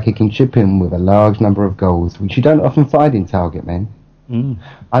looks like he can chip in with a large number of goals, which you don't often find in target men.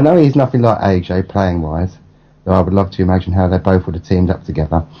 I know he's nothing like AJ playing-wise, though I would love to imagine how they both would have teamed up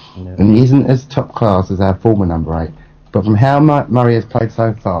together. Yeah. And he isn't as top class as our former number 8. But from how Murray has played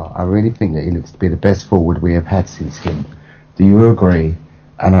so far, I really think that he looks to be the best forward we have had since him. Do you agree?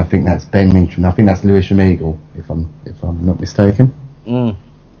 And I think that's Ben Mincham. I think that's Lewis Schmeichel, if I'm not mistaken.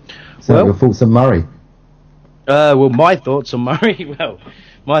 So your thoughts on Murray? Well, my thoughts on Murray.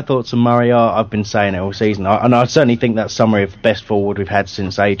 My thoughts on Murray are, I've been saying it all season, and I certainly think that summary of best forward we've had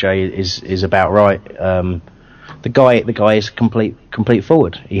since AJ is about right. The guy is complete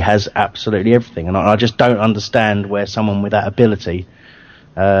forward. He has absolutely everything, and I just don't understand where someone with that ability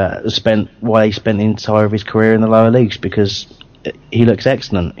spent the entire of his career in the lower leagues, because he looks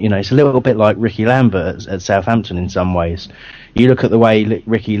excellent. You know, it's a little bit like Ricky Lambert at Southampton in some ways. You look at the way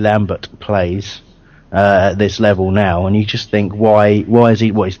Ricky Lambert plays at this level now, and you just think, why is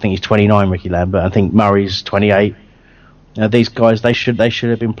he? What, you think he's 29, Ricky Lambert? I think Murray's 28. These guys, they should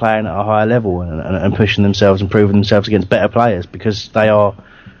have been playing at a higher level and pushing themselves and proving themselves against better players, because they are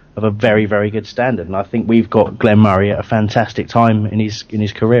of a very, very good standard. And I think we've got Glenn Murray at a fantastic time in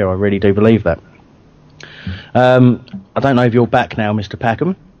his career. I really do believe that. I don't know if you're back now, Mr.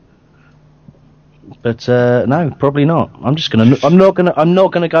 Packham, but no, probably not. I'm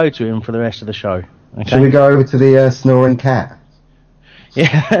not gonna go to him for the rest of the show. Okay? Shall we go over to the snoring cat?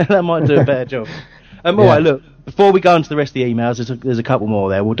 Yeah, that might do a better job. All right, look. Before we go into the rest of the emails, there's a couple more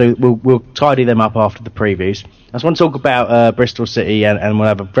there. We'll tidy them up after the previews. I just want to talk about Bristol City, and we'll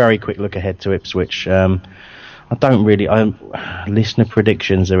have a very quick look ahead to Ipswich. Listener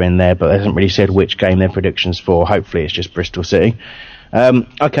predictions are in there, but they haven't really said which game their predictions for. Hopefully, it's just Bristol City.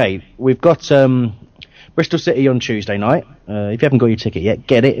 Okay, we've got Bristol City on Tuesday night. If you haven't got your ticket yet,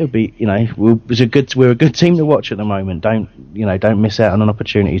 get it. It'll be, we're a good team to watch at the moment. Don't miss out on an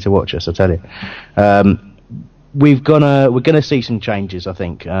opportunity to watch us. I tell you. We're gonna see some changes. I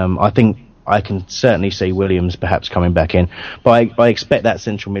think I can certainly see Williams perhaps coming back in, but I expect that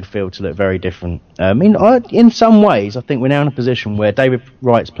central midfield to look very different. In some ways, I think we're now in a position where David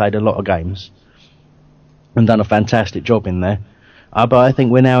Wright's played a lot of games and done a fantastic job in there. But I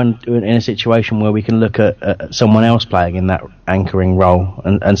think we're now in a situation where we can look at someone else playing in that anchoring role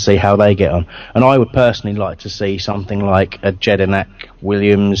and see how they get on. And I would personally like to see something like a Jedinak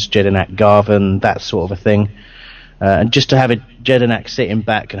Williams, Jedinak Garvin, that sort of a thing. And just to have a Jedinak sitting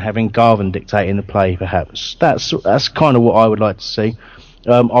back and having Garvin dictating the play, perhaps. That's kind of what I would like to see.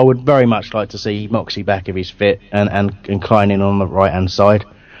 I would very much like to see Moxie back if he's fit and inclining on the right-hand side.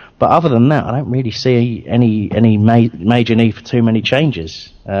 But other than that, I don't really see any major need for too many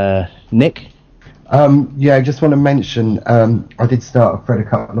changes. Nick? I just want to mention, I did start a thread a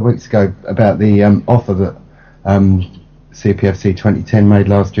couple of weeks ago about the offer that CPFC 2010 made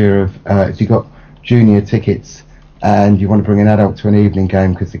last year of if you got junior tickets and you want to bring an adult to an evening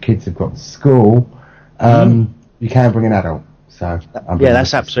game because the kids have got school, you can bring an adult. So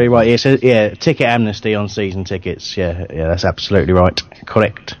that's absolutely right. Ticket amnesty on season tickets. Yeah, that's absolutely right.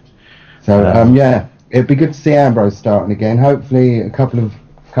 Correct. So it'd be good to see Ambrose starting again. Hopefully, a couple of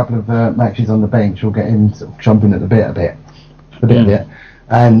matches on the bench will get him sort of chomping at the bit a bit,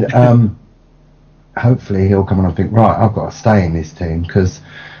 and hopefully he'll come on and think, right, I've got to stay in this team, because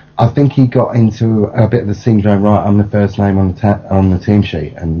I think he got into a bit of the syndrome. Right, I'm the first name on the team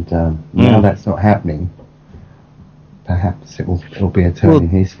sheet, and now that's not happening. Perhaps it'll be a turn in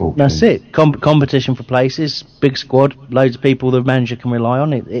his fortune. That's it. Competition for places, big squad, loads of people the manager can rely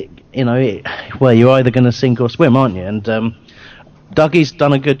on. You're either going to sink or swim, aren't you? And Dougie's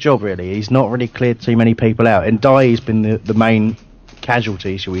done a good job, really. He's not really cleared too many people out. And Dye's been the main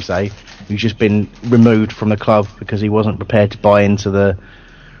casualty, shall we say, who's just been removed from the club because he wasn't prepared to buy into the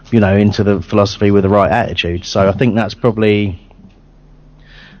philosophy with the right attitude. So I think that's probably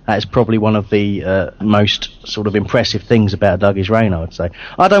one of the most sort of impressive things about Dougie's reign, I would say.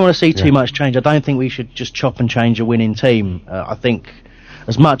 I don't want to see too much change. I don't think we should just chop and change a winning team. I think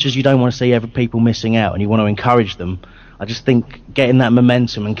as much as you don't want to see people missing out and you want to encourage them, I just think getting that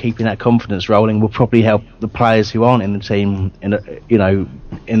momentum and keeping that confidence rolling will probably help the players who aren't in the team in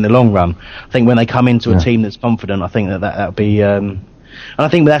the long run. I think when they come into a team that's confident, I think that'll be... and I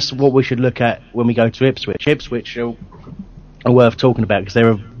think that's what we should look at when we go to Ipswich. Ipswich are worth talking about because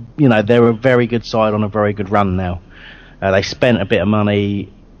they're a very good side on a very good run now. They spent a bit of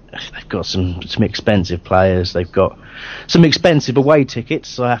money. They've got some expensive players. They've got some expensive away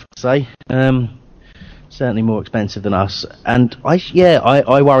tickets, I have to say. certainly more expensive than us. And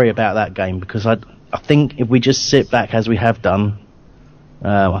I worry about that game because I think if we just sit back as we have done,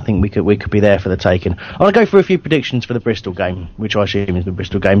 I think we could be there for the taking. I'll go through a few predictions for the Bristol game, which I assume is the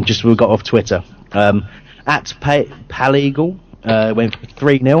Bristol game. Just we got off Twitter. At Paleagle went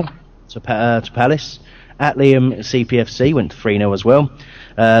 3-0 to Palace. At Liam CPFC went 3-0 as well.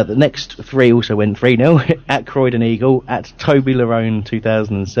 The next three also went 3-0. At Croydon Eagle. At Toby Larone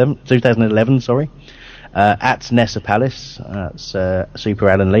 2011. At Nessa Palace. That's Super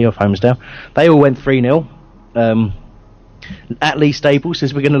Alan Lee of Homesdale. They all went 3-0. At Lee Staples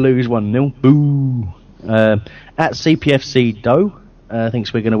says we're going to lose 1-0. Boo. At CPFC Doe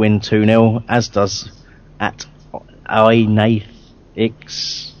thinks we're going to win 2-0, as does at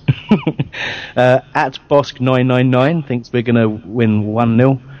iNathX. At Bosk999 thinks we're going to win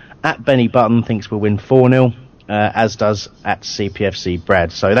 1-0. At Benny Button thinks we'll win 4-0. As does at CPFC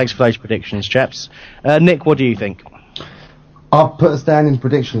Brad. So thanks for those predictions, chaps. Nick, what do you think? I'll put us down in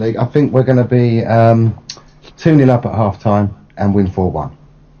prediction league. I think we're going to be 2-0 up at half time and win 4-1.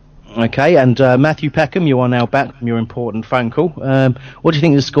 Okay, and Matthew Peckham, you are now back from your important phone call. What do you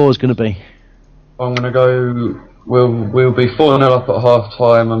think the score is going to be? I'm going to go. We'll be 4-0 up at half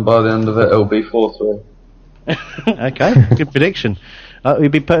time, and by the end of it, it'll be 4-3. Okay, good prediction. You'll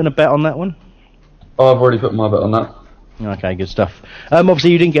be putting a bet on that one? Oh, I've already put my bet on that. Okay, good stuff.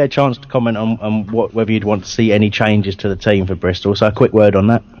 Obviously, you didn't get a chance to comment on whether you'd want to see any changes to the team for Bristol, so a quick word on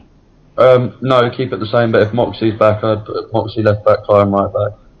that. No, keep it the same, but if Moxie's back, I'd put Moxie left back, Klein right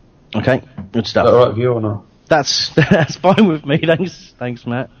back. Okay, good stuff. Is that alright with you or not? That's fine with me, thanks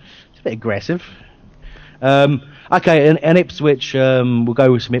Matt. It's a bit aggressive. Okay, and Ipswich, we'll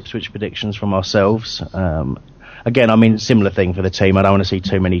go with some Ipswich predictions from ourselves. Again, I mean, similar thing for the team. I don't want to see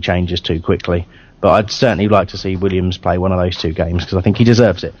too many changes too quickly, but I'd certainly like to see Williams play one of those two games because I think he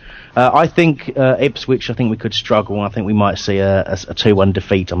deserves it. I think Ipswich, I think we could struggle, and I think we might see a 2-1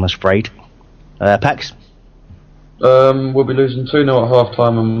 defeat, I'm afraid. Pax? We'll be losing 2-0 at half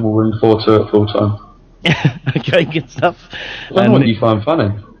time and we'll win 4-2 at full time. Okay, good stuff. I don't know what you find funny.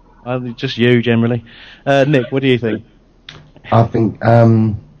 Just you, generally. Nick, what do you think? I think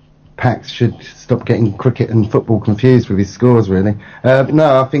Pax should stop getting cricket and football confused with his scores, really.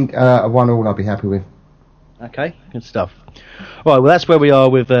 No, I think a 1-1 I'll be happy with. Okay, good stuff. Right, well, that's where we are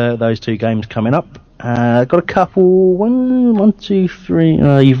with those two games coming up. Got a couple. One, two, three.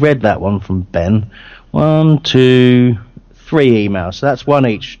 You've read that one from Ben. 1, 2, 3 emails. So that's one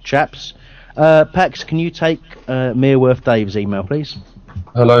each, chaps. Pax, can you take Mereworth Dave's email, please?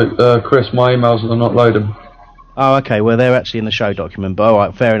 Hello, Chris. My emails are not loading. Oh, okay. Well, they're actually in the show document, but all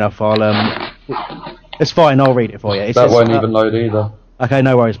right, fair enough. It's fine. I'll read it for you. It says, won't even load either. Okay,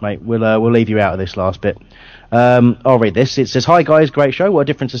 no worries, mate. We'll leave you out of this last bit. I'll read this. It says, "Hi guys, great show. What a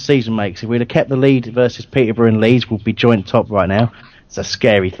difference a season makes. If we'd have kept the lead versus Peterborough and Leeds, we'd be joint top right now. It's a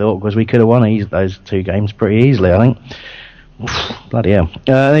scary thought because we could have won those two games pretty easily, I think." Bloody hell.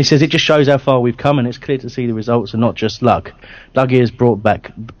 And he says, "It just shows how far we've come, and it's clear to see the results and not just luck. Dougie has brought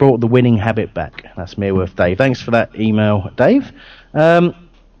the winning habit back." That's Mereworth Dave. Thanks for that email, Dave.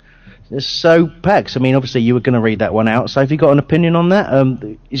 So, Pax, I mean, obviously you were going to read that one out, so have you got an opinion on that?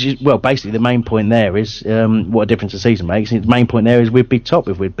 Well, basically the main point there is what a difference a season makes. The main point there is we'd be top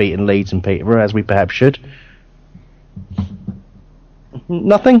if we'd beaten Leeds and Peterborough, as we perhaps should.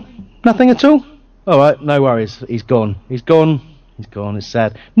 Nothing at all? Alright, no worries. He's gone. It's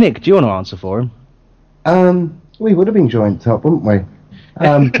sad. Nick, do you want to answer for him? We would have been joint top, wouldn't we?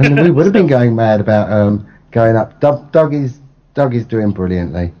 And we would have been going mad about going up. Doug is doing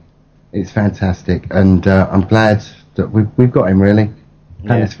brilliantly. It's fantastic, and I'm glad that we've got him, really.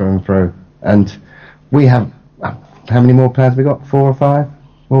 Thanks through and through. And we have, how many more players we got? 4 or 5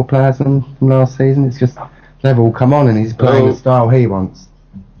 more players than from last season? It's just, they've all come on and he's playing the style he wants.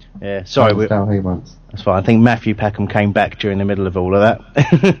 Yeah, sorry. The style he wants. That's fine. I think Matthew Peckham came back during the middle of all of that.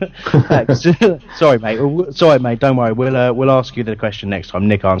 Sorry, mate. Sorry, mate. Don't worry. We'll ask you the question next time.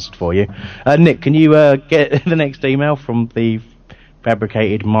 Nick answered for you. Nick, can you get the next email from the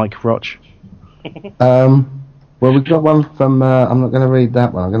fabricated Mike Roch? Well, we've got one from, I'm not going to read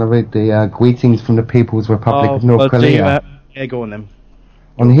that one. I'm going to read the greetings from the People's Republic of North Korea. Yeah, go on then.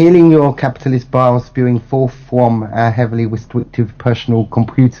 On hearing your capitalist bile spewing forth from our heavily restrictive personal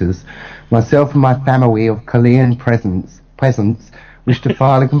computers, myself and my family of Korean peasants wish to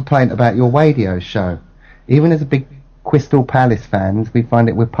file a complaint about your radio show. Even as a big Crystal Palace fans, we find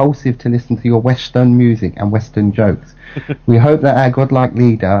it repulsive to listen to your Western music and Western jokes. We hope that our godlike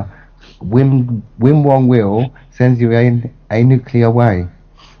leader, Wim Wong Will, sends you a nuclear way.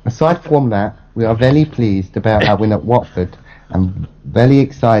 Aside from that, we are very pleased about our win at Watford and very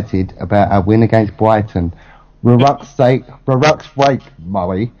excited about our win against Brighton. For ruck's sake,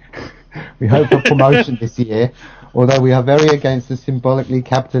 Murray. We hope for promotion this year, although we are very against the symbolically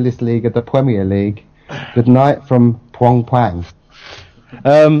capitalist league of the Premier League. Good night from Phuong Phuong.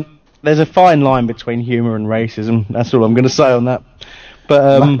 There's a fine line between humour and racism. That's all I'm going to say on that.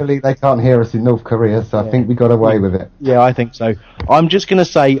 But luckily they can't hear us in North Korea, so I think we got away with it. Yeah, I think so. I'm just going to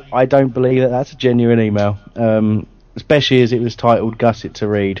say I don't believe that that's a genuine email, especially as it was titled Gusset to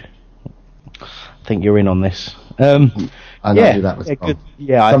read. I think you're in on this. I know who that was from.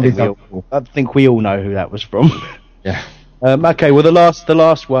 I think we all know who that was from. Yeah. Okay, well the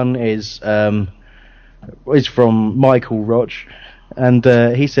last one is from Michael Roch. And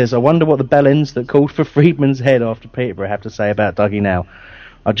he says, I wonder what the bellends that called for Friedman's head after Peterborough have to say about Dougie now.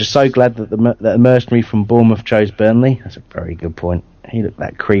 I'm just so glad that the mercenary from Bournemouth chose Burnley. That's a very good point. He looked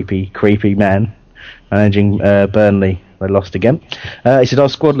that creepy man managing Burnley. They lost again. He said, our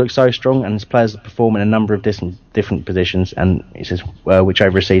squad looks so strong and his players perform in a number of different positions, and he says, which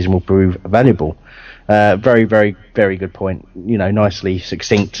over a season will prove valuable. Very, very, very good point. Nicely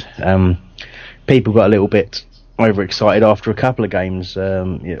succinct. People got a little bit overexcited after a couple of games.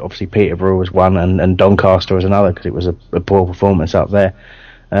 Obviously Peterborough was one and Doncaster was another because it was a poor performance up there.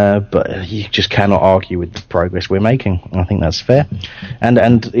 But you just cannot argue with the progress we're making. I think that's fair.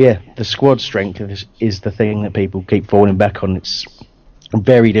 And the squad strength is the thing that people keep falling back on. It's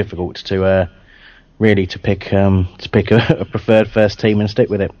very difficult to pick a preferred first team and stick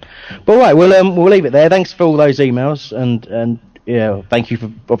with it. But all right, we'll leave it there. Thanks for all those emails and yeah, thank you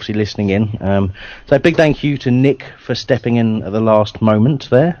for obviously listening in. So big thank you to Nick for stepping in at the last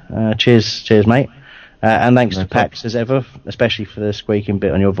moment there. Cheers, mate. And thanks to Pax as ever, especially for the squeaking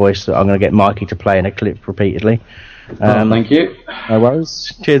bit on your voice that I'm going to get Mikey to play in a clip repeatedly. Thank you. No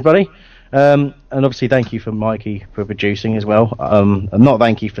worries. Cheers, buddy. And obviously thank you for Mikey for producing as well. And not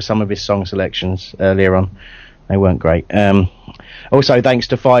thank you for some of his song selections earlier on. They weren't great. Also, thanks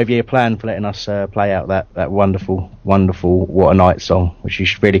to 5 Year Plan for letting us play out that wonderful What a Night song, which you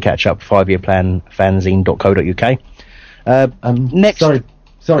should really catch up. 5 Year Plan fanzine.co.uk. Next, sorry,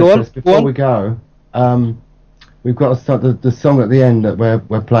 Chris, before we go, we've got to start the song at the end that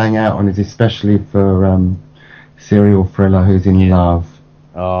we're playing out on is especially for Serial Thriller, Who's in Love.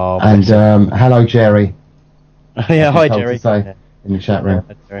 Oh, and hello, Jerry. Yeah, hi, Jerry. In the chat room.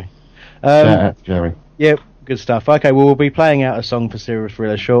 Hi, Jerry. Shout out to Jerry. Yep. Good stuff. Okay, well, we'll be playing out a song for Serial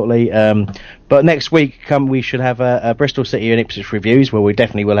Thriller shortly. But next week, we should have a Bristol City and Ipswich reviews, where we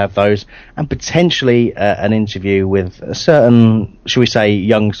definitely will have those, and potentially an interview with a certain, shall we say,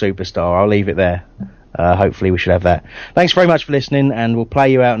 young superstar. I'll leave it there. Hopefully we should have that. Thanks very much for listening, and we'll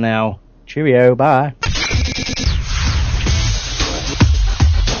play you out now. Cheerio, bye.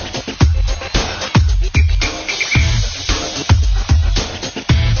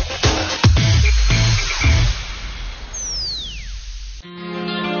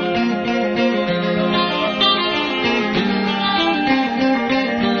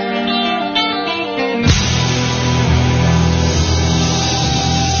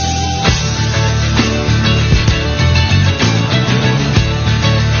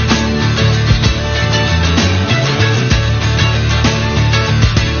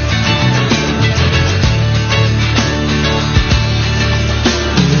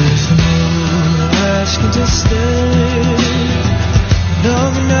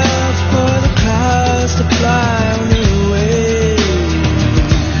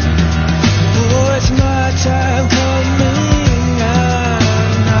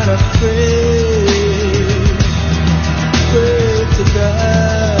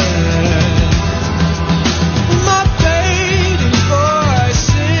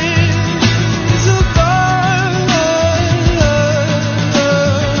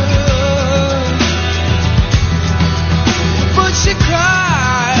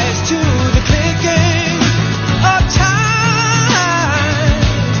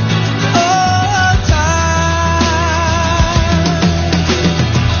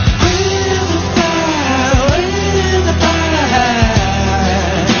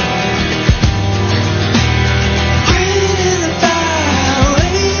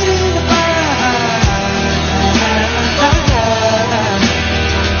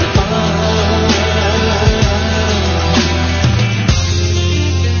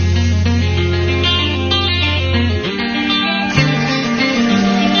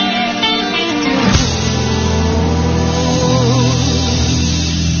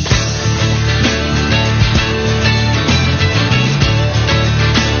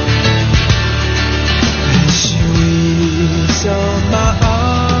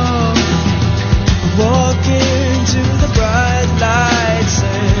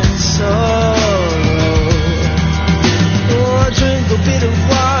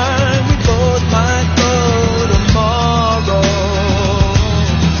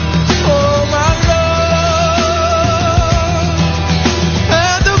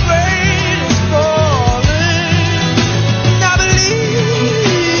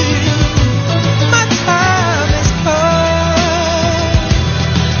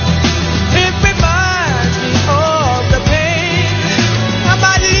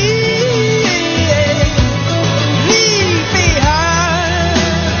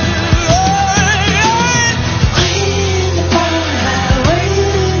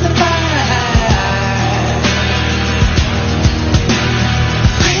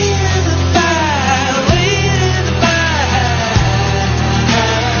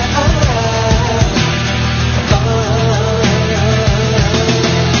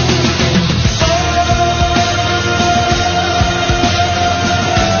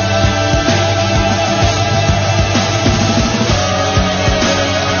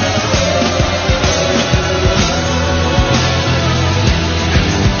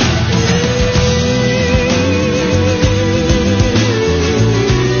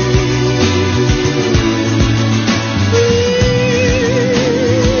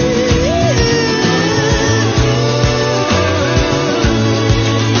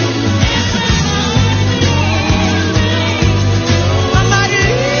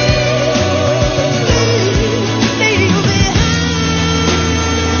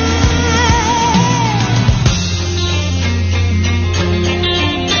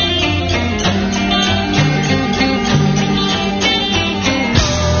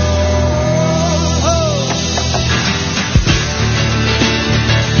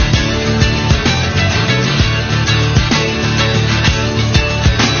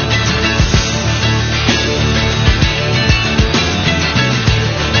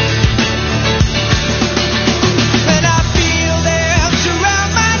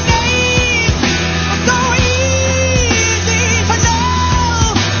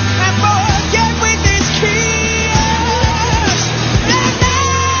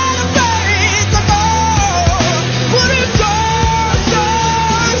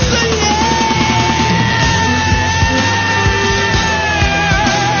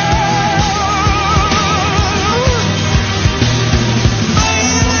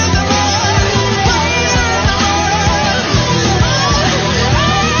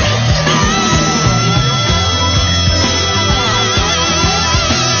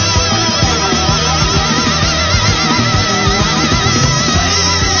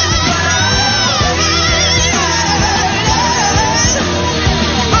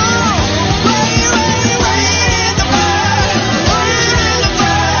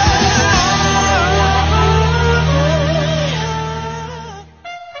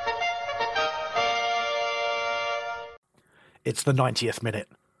 it's the 90th minute.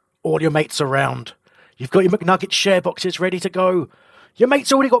 All your mates around. You've got your McNugget share boxes ready to go. Your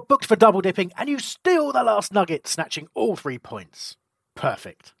mate's already got booked for double dipping, and you steal the last nugget, snatching all 3 points.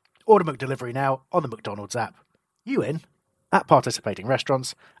 Perfect. Order McDelivery now on the McDonald's app. You in? At participating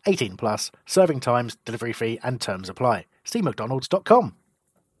restaurants, 18 plus, serving times, delivery fee and terms apply. See mcdonalds.com.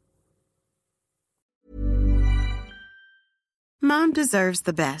 Mom deserves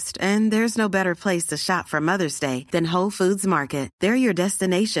the best, and there's no better place to shop for Mother's Day than Whole Foods Market. They're your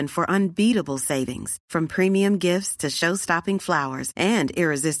destination for unbeatable savings, from premium gifts to show-stopping flowers and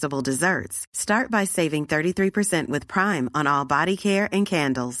irresistible desserts. Start by saving 33% with Prime on all body care and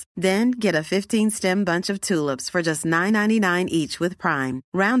candles. Then get a 15-stem bunch of tulips for just $9.99 each with Prime.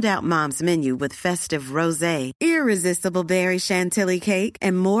 Round out Mom's menu with festive rosé, irresistible berry chantilly cake,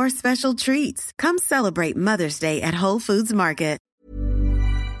 and more special treats. Come celebrate Mother's Day at Whole Foods Market.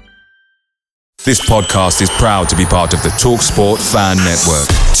 This podcast is proud to be part of the TalkSport Fan Network.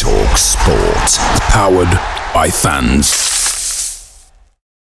 TalkSport. Powered by fans.